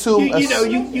assume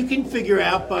you can figure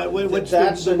out, but what's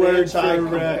That's the an word for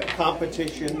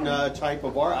anti-competition type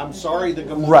of art. I'm sorry, the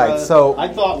Gemara. Right, so- I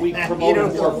thought we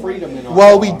promoted more freedom in our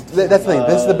Well, law. that's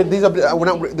the thing.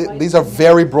 These are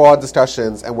very broad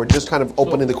discussions, and we're just kind of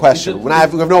opening the question. We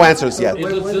have no answers yet.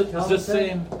 Is it the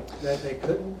same? That they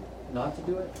couldn't not to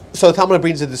do it? So the Talmud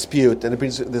brings a dispute, and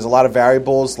there's a lot of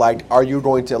variables, like, are you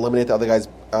going to eliminate the other guy's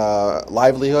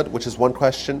livelihood, which is one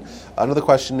question. Another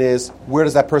question is, where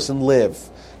does that person live?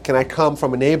 Can I come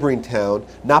from a neighboring town,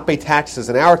 not pay taxes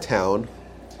in our town,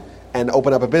 and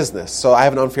open up a business? So I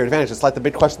have an unfair advantage. It's like the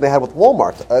big question they had with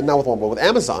Walmart, not with Walmart, with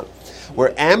Amazon,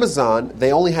 where Amazon,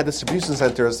 they only had distribution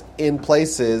centers in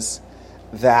places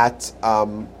that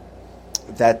with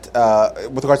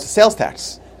regards to sales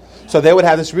tax. So they would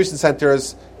have distribution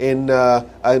centers in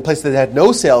places that had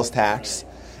no sales tax,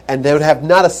 and they would have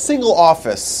not a single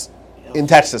office in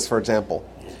Texas, for example.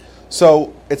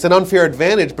 So it's an unfair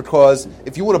advantage because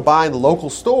if you want to buy in the local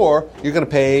store, you're going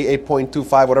to pay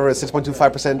 8.25, whatever it is,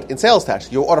 6.25% in sales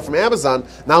tax. You order from Amazon,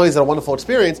 not only is it a wonderful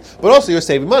experience, but also you're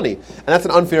saving money. And that's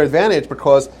an unfair advantage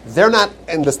because they're not,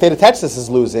 and the state of Texas is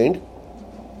losing,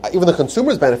 even the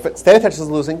consumers benefit, state of Texas is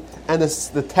losing, and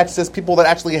the Texas people that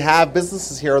actually have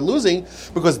businesses here are losing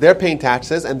because they're paying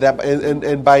taxes, and by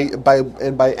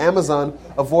Amazon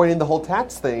avoiding the whole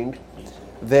tax thing,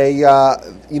 they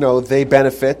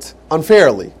benefit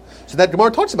unfairly. So that Gemara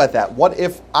talks about that. What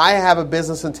if I have a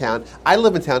business in town, I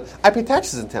live in town, I pay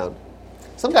taxes in town.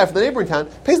 Some guy from the neighboring town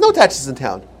pays no taxes in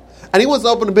town, and he wants to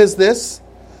open a business,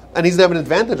 and he's going to have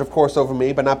an advantage, of course, over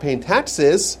me by not paying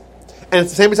taxes, and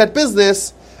it's the same exact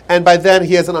business. And by then,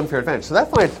 he has an unfair advantage. So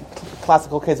that's not a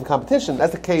classical case of competition.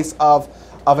 That's a case of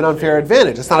an unfair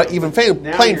advantage. It's not an even playing field.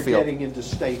 Now you're getting into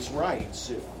states'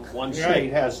 rights. If one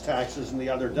state has taxes and the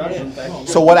other doesn't.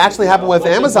 So what actually happened with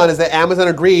Amazon is that Amazon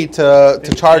agreed to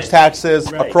charge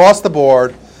taxes across the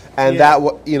board, and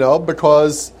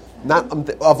because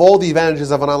of all the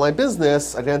advantages of an online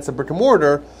business against a brick and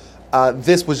mortar,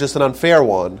 this was just an unfair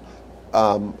one.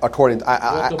 According to,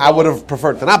 I would have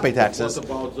preferred to not pay taxes. What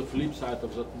about the flip side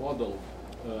of that model,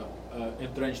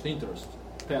 entrenched interest?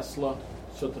 Tesla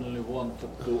certainly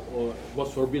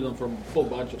was forbidden from a whole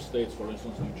bunch of states, for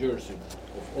instance, New Jersey,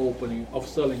 of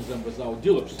selling them without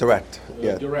dealers. Direct,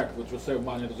 Direct, which will save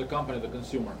money to the company, the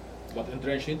consumer. But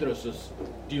entrenched interest is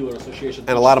dealer association.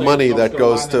 And a lot of money that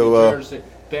goes to... New Jersey,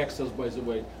 Texas, by the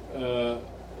way.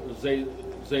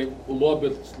 They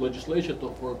lobbied legislation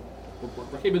for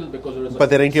prohibited because there is. But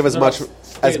they didn't give as much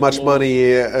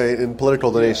money in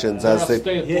political donations as they.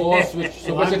 State laws, which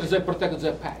basically they protected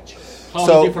their patch.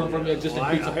 How different from the existing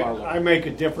pizza parlor? I make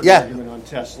a different argument on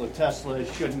Tesla. Tesla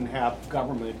shouldn't have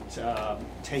government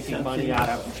taking money out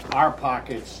of our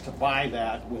pockets to buy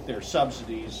that with their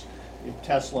subsidies. If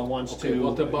Tesla wants to.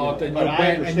 What about a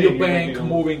new bank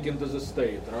moving into the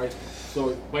state, right?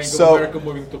 So Bank of America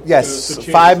moving to yes, to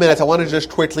 5 minutes. I want to just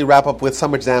quickly wrap up with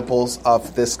some examples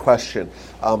of this question.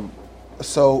 The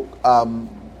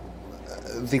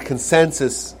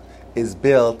consensus is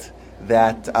built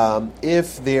that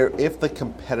if the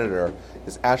competitor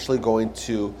is actually going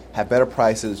to have better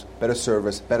prices, better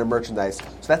service, better merchandise,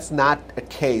 so that's not a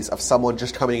case of someone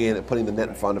just coming in and putting the net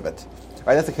in front of it.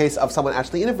 Right, that's a case of someone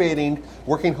actually innovating,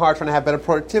 working hard, trying to have better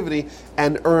productivity,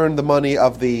 and earn the money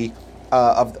of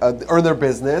earn their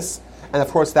business, and of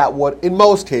course that would, in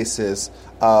most cases,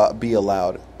 be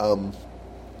allowed.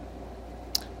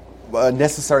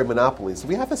 Necessary monopolies.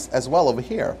 We have this as well over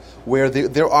here, where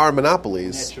there are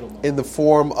monopolies in the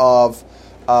form of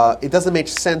it doesn't make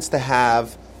sense to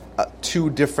have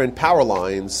two different power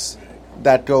lines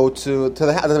that go to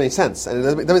the house. It doesn't make sense, and it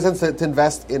doesn't make sense to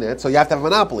invest in it. So you have to have a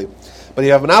monopoly. But if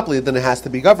you have a monopoly, then it has to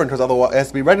be governed, because otherwise it has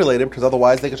to be regulated, because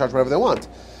otherwise they can charge whatever they want,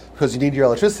 because you need your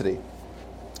electricity.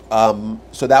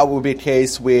 So that would be a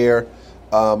case where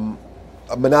a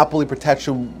monopoly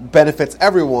protection benefits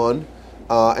everyone,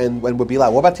 and would be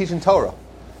allowed. What about teaching Torah?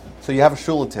 So you have a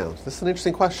shul in town. This is an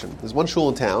interesting question. There's one shul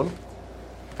in town,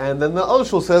 and then the other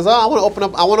shul says, "Oh, I want to open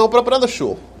up another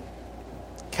shul."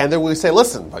 Can we say,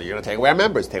 "Listen, but you're going to take away our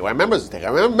members, take away our members, take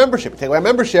away our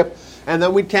membership, and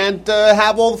then we can't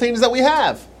have all the things that we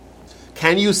have"?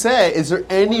 Can you say, is there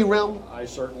any realm? I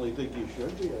certainly think you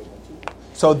should be able to.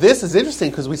 So this is interesting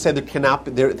because we say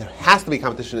there has to be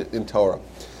competition in Torah.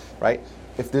 right?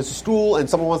 If there's a school and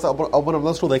someone wants to open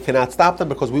another school, they cannot stop them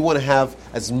because we want to have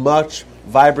as much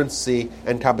vibrancy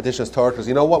and competition as Torah. Because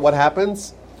you know what? What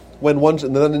happens when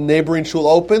the neighboring shul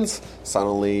opens?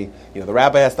 Suddenly, the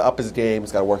rabbi has to up his game.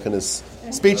 He's got to work on his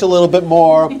speech a little bit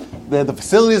more. The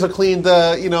facilities are cleaned,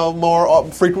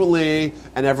 more frequently,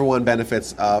 and everyone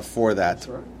benefits for that.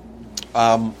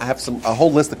 I have a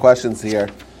whole list of questions here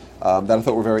that I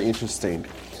thought were very interesting.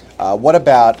 What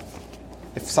about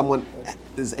if someone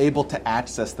is able to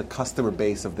access the customer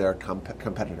base of their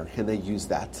competitor? Can they use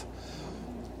that?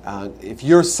 If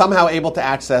you're somehow able to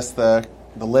access the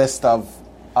list of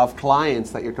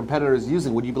clients that your competitor is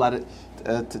using, would you be allowed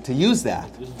to use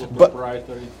that? This is the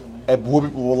proprietary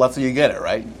information. Well, that's how you get it,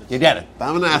 right? You get it.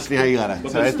 I'm going to ask you how you got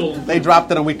it. So they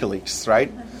dropped it on WikiLeaks,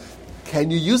 right? Can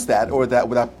you use that, or that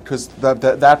without, because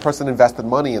that person invested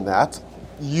money in that?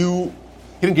 He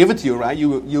didn't give it to you, right?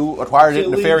 You acquired it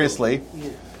nefariously. Yeah.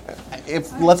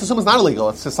 Let's assume it's not illegal.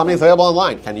 It's just something that's available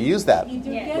online. Can you use that? You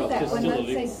do get that when, let's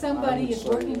say, somebody is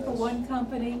working for one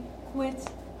company, quits,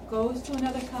 goes to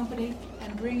another company,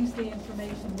 and brings the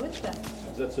information with them.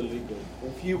 That's illegal.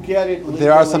 If you get it legally,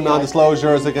 there are some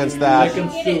non-disclosures against that.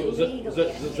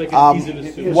 They can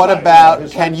easily sue. What about,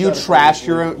 can you trash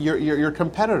your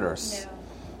competitors? No.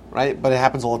 Right, but it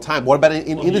happens all the time. What about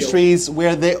in industries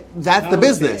where that's the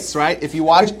business, right? If you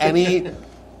watch any,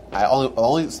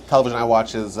 only television I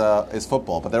watch is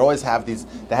football, but they always have these.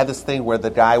 They had this thing where the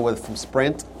guy from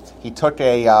Sprint, he took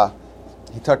a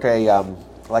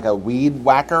like a weed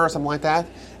whacker or something like that,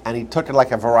 and he took it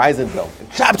like a Verizon bill and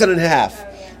chopped it in half,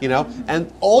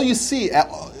 and all you see,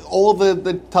 all the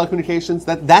telecommunications,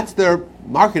 that's their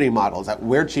marketing models, that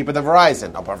we're cheaper than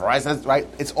Verizon. Oh, but Verizon, right?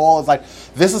 It's like,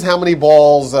 this is how many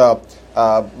balls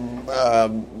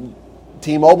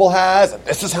T-Mobile has, and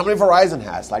this is how many Verizon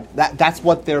has. Like that's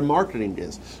what their marketing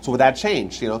is. So would that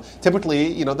change?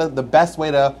 Typically, the best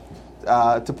way to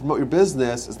promote your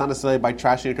business is not necessarily by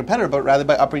trashing your competitor, but rather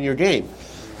by upping your game.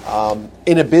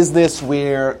 In a business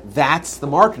where that's the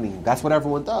marketing, that's what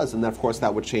everyone does, and of course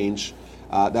that would change.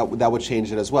 That would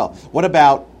change it as well. What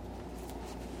about?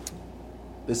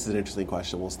 This is an interesting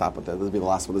question. We'll stop with that. This will be the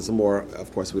last one. This is more.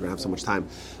 Of course, we don't have so much time.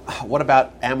 What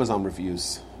about Amazon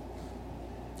reviews?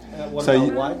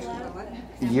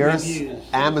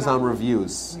 Amazon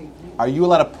reviews. Are you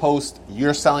allowed to post?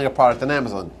 You're selling a product on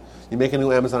Amazon. You make a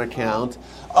new Amazon account.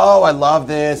 Oh, I love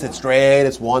this. It's great.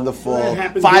 It's wonderful.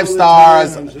 5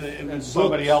 stars. And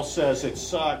somebody else says it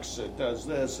sucks. It does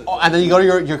this. And then you go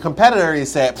to your competitor and you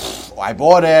say, I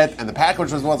bought it, and the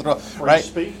package was wonderful. Right?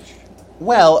 Free speech?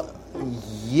 Well,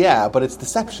 yeah, but it's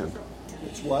deception.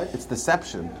 It's what? It's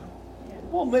deception.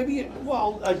 Well, maybe.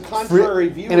 A contrary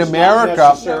view in is America,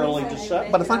 not necessarily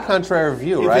deceptive. But it's not contrary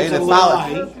view, right? It's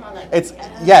not like it's.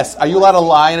 Yes, are you allowed to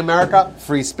lie in America?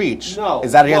 Free speech. No.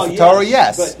 Is that against the Torah?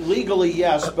 Yes. But legally,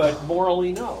 yes. But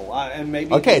morally, no. And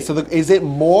maybe. Okay, so is it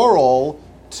moral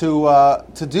to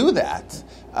do that?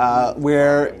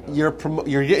 Where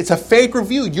it's a fake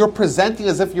review. You're presenting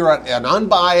as if you're an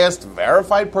unbiased,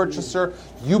 verified purchaser.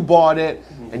 You bought it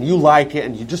and you like it,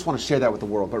 and you just want to share that with the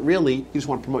world. But really, you just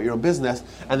want to promote your own business,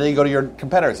 and then you go to your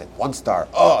competitor and say, 1 star.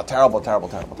 Oh, terrible, terrible,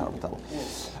 terrible, terrible, terrible.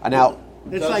 And now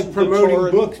it's like promoting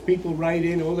books. People write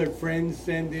in, all their friends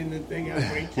send in the thing.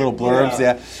 Little blurbs,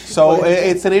 yeah. So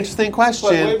it's an interesting question.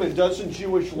 But wait a minute, doesn't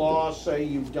Jewish law say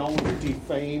you don't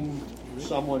defame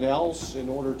someone else in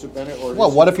order to benefit? Or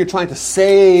what if you're trying to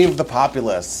save the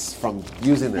populace from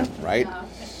using them, right?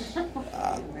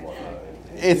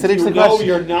 It's an interesting question.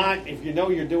 If you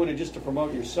know you're doing it just to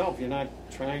promote yourself, you're not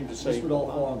trying to save. This would all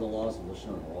fall under the laws of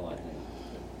Lashon Hara, I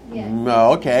think.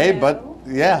 No, okay, but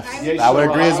yes, I would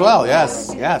agree as well.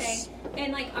 Yes, yes.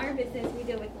 And like our business, we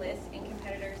deal with lists and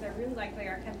competitors. So really likely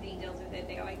our company deals with it.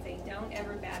 They always say, don't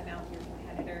ever badmouth your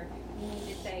competitor. You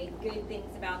need to say good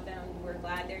things about them. We're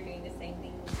glad they're doing the same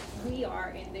thing we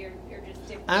are, and they're just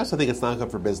different. I also think it's not good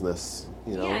for business.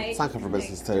 It's not good for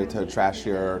business to trash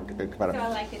your competitor. So I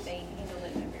like that they handle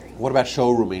it in a very. What about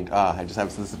showrooming?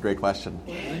 This is a great question.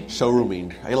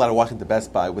 Showrooming. Are you allowed to walk into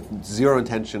Best Buy with zero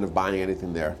intention of buying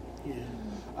anything there?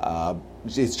 Yeah.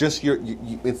 It's just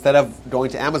you instead of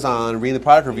going to Amazon and reading the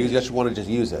product reviews, you just want to just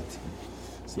use it.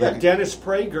 So Dennis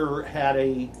Prager had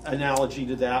an analogy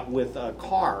to that with a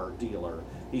car dealer.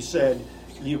 He said,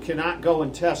 you cannot go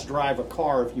and test drive a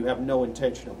car if you have no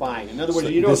intention of buying. In other words,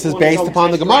 you don't. This is based upon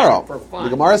the Gemara. The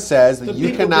Gemara says that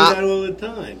you cannot. Do that all the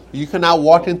time. You cannot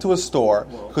walk into a store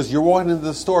because you're walking into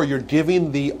the store. You're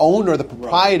giving the owner, the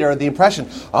proprietor, the impression.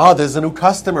 Oh, there's a new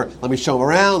customer. Let me show him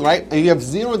around, right? And you have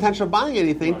zero intention of buying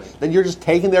anything. Then you're just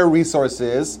taking their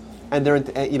resources and they're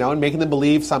and making them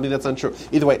believe something that's untrue.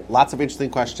 Either way, lots of interesting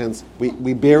questions.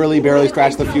 We barely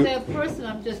scratched the few. That person,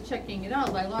 I'm just checking it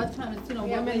out. Like a lot of times,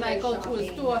 women might go to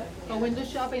a store, go window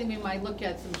shopping, and we might look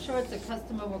at some shirts. A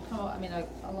customer will come.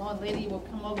 A long lady will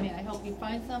come over. May I help you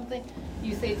find something?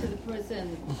 You say to the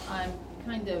person, I'm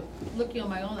kind of looking on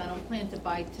my own. I don't plan to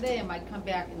buy today. I might come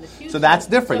back in the future. So that's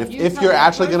different. So if you're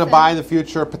actually going to buy in the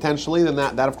future potentially, then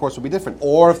that of course would be different.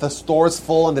 Or if the store's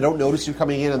full and they don't notice you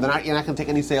coming in, and you're not going to take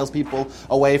any salespeople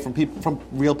away from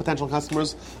real potential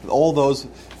customers, all those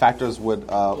factors would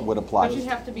apply. But you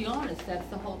have to be honest. That's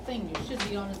the whole thing. You should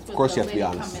be honest with of course the you have to be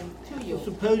lady honest. coming to you.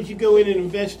 Suppose you go in and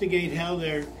investigate how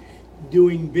they're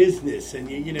doing business, and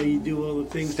you do all the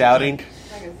things. Scouting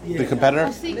the competitor.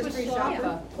 A secret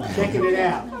shopper. Checking it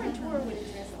out. How much more would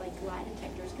address like lie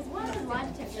detectors? Because why are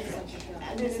lie detectors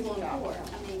admissible in court?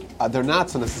 I mean, They're not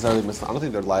so necessarily admissible. I don't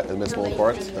think they're admissible in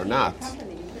court. They're not.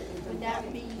 would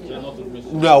that be?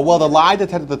 No. Well, the lie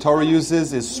detector the Torah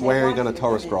uses is swearing on a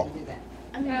Torah scroll.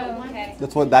 I mean,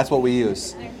 but why? That's what we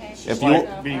use. If you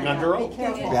being under oath.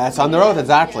 Yeah, it's under oath,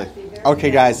 exactly.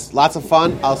 Okay, guys, lots of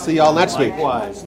fun. I'll see y'all next week. Likewise.